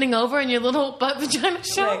 Bending over in your little butt vagina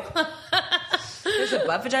show? There's a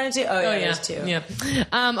butt vagina too? Oh, yeah, there's two. Yeah.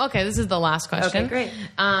 Okay, this is the last question. Okay, great.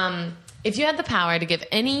 If you had the power to give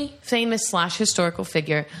any famous / historical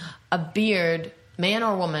figure a beard, man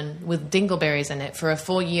or woman, with dingleberries in it for a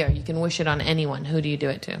full year, you can wish it on anyone. Who do you do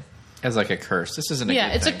it to? As like a curse. This isn't a Yeah,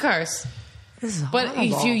 good it's thing. a curse. This is But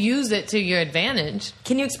horrible. if you use it to your advantage,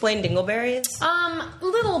 Can you explain dingleberries?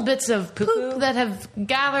 little bits of Poo-poo? poop that have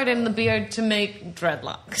gathered in the beard to make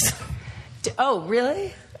dreadlocks. Oh,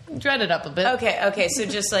 really? Dread it up a bit. Okay. So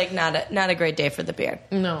just like not a great day for the beard.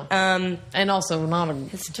 No. And also not a...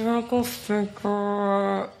 Historical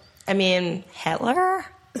figure. I mean, Hitler?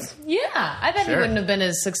 Yeah, I bet he Sure. wouldn't have been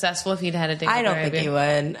as successful if he'd had a dingleberry I don't think beard. he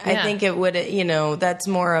would. I Yeah. think it would. That's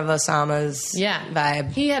more of Osama's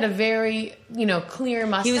vibe. He had a very, clear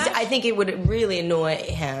mustache. He was. I think it would really annoy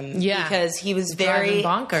him. Yeah. because he was Drive him very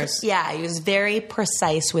bonkers. Yeah, he was very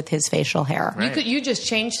precise with his facial hair. Right. You just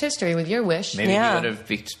changed history with your wish. Maybe Yeah. he would have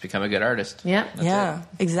become a good artist. Yeah. That's Yeah,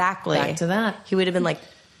 exactly. Back to that. He would have been like,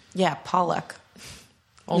 Pollock.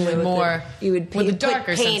 Only With more. you would with a put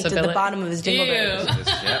darker paint at sensibility. the bottom of his dingleberry. Ew.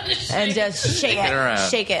 Yep. And just shake it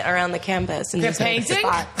around. around the campus and You're just make a painting?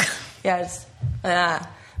 spot. Yes. But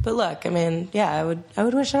look, I mean, yeah, I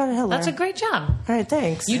would wish it on Hitler. That's a great job. All right,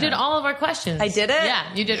 thanks. You did all of our questions. I did it?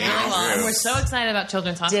 Yeah, you did really well. And we're so excited about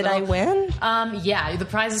Children's Did Hospital. I win? Yeah, the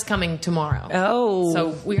prize is coming tomorrow. Oh.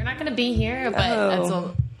 So we're not going to be here,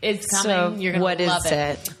 but it's coming. So You're going what to love is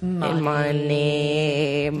it?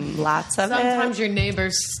 Money. Lots of Sometimes it. your neighbor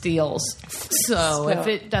steals. So if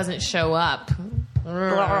it doesn't show up, You're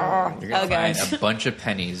going to Okay. find a bunch of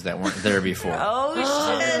pennies that weren't there before. Oh,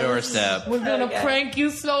 On your shit. doorstep. we're going to prank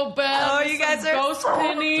you so bad. Oh, with you some guys are ghost so-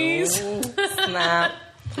 pennies. Snap.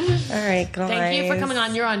 All right, guys. Thank you for coming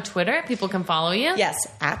on. You're on Twitter. People can follow you. Yes,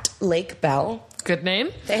 at Lake Bell. Good name.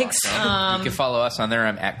 Thanks. You can follow us on there.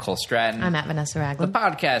 I'm at Cole Stratton. I'm at Vanessa The Ragland.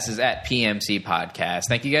 podcast is at PMC Podcast.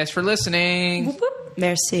 Thank you guys for listening.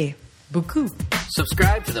 Merci. Beaucoup.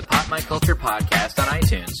 Subscribe to the Pop My Culture Podcast on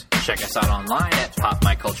iTunes. Check us out online at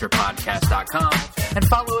popmyculturepodcast.com and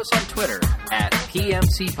follow us on Twitter at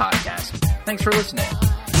PMC Podcast. Thanks for listening.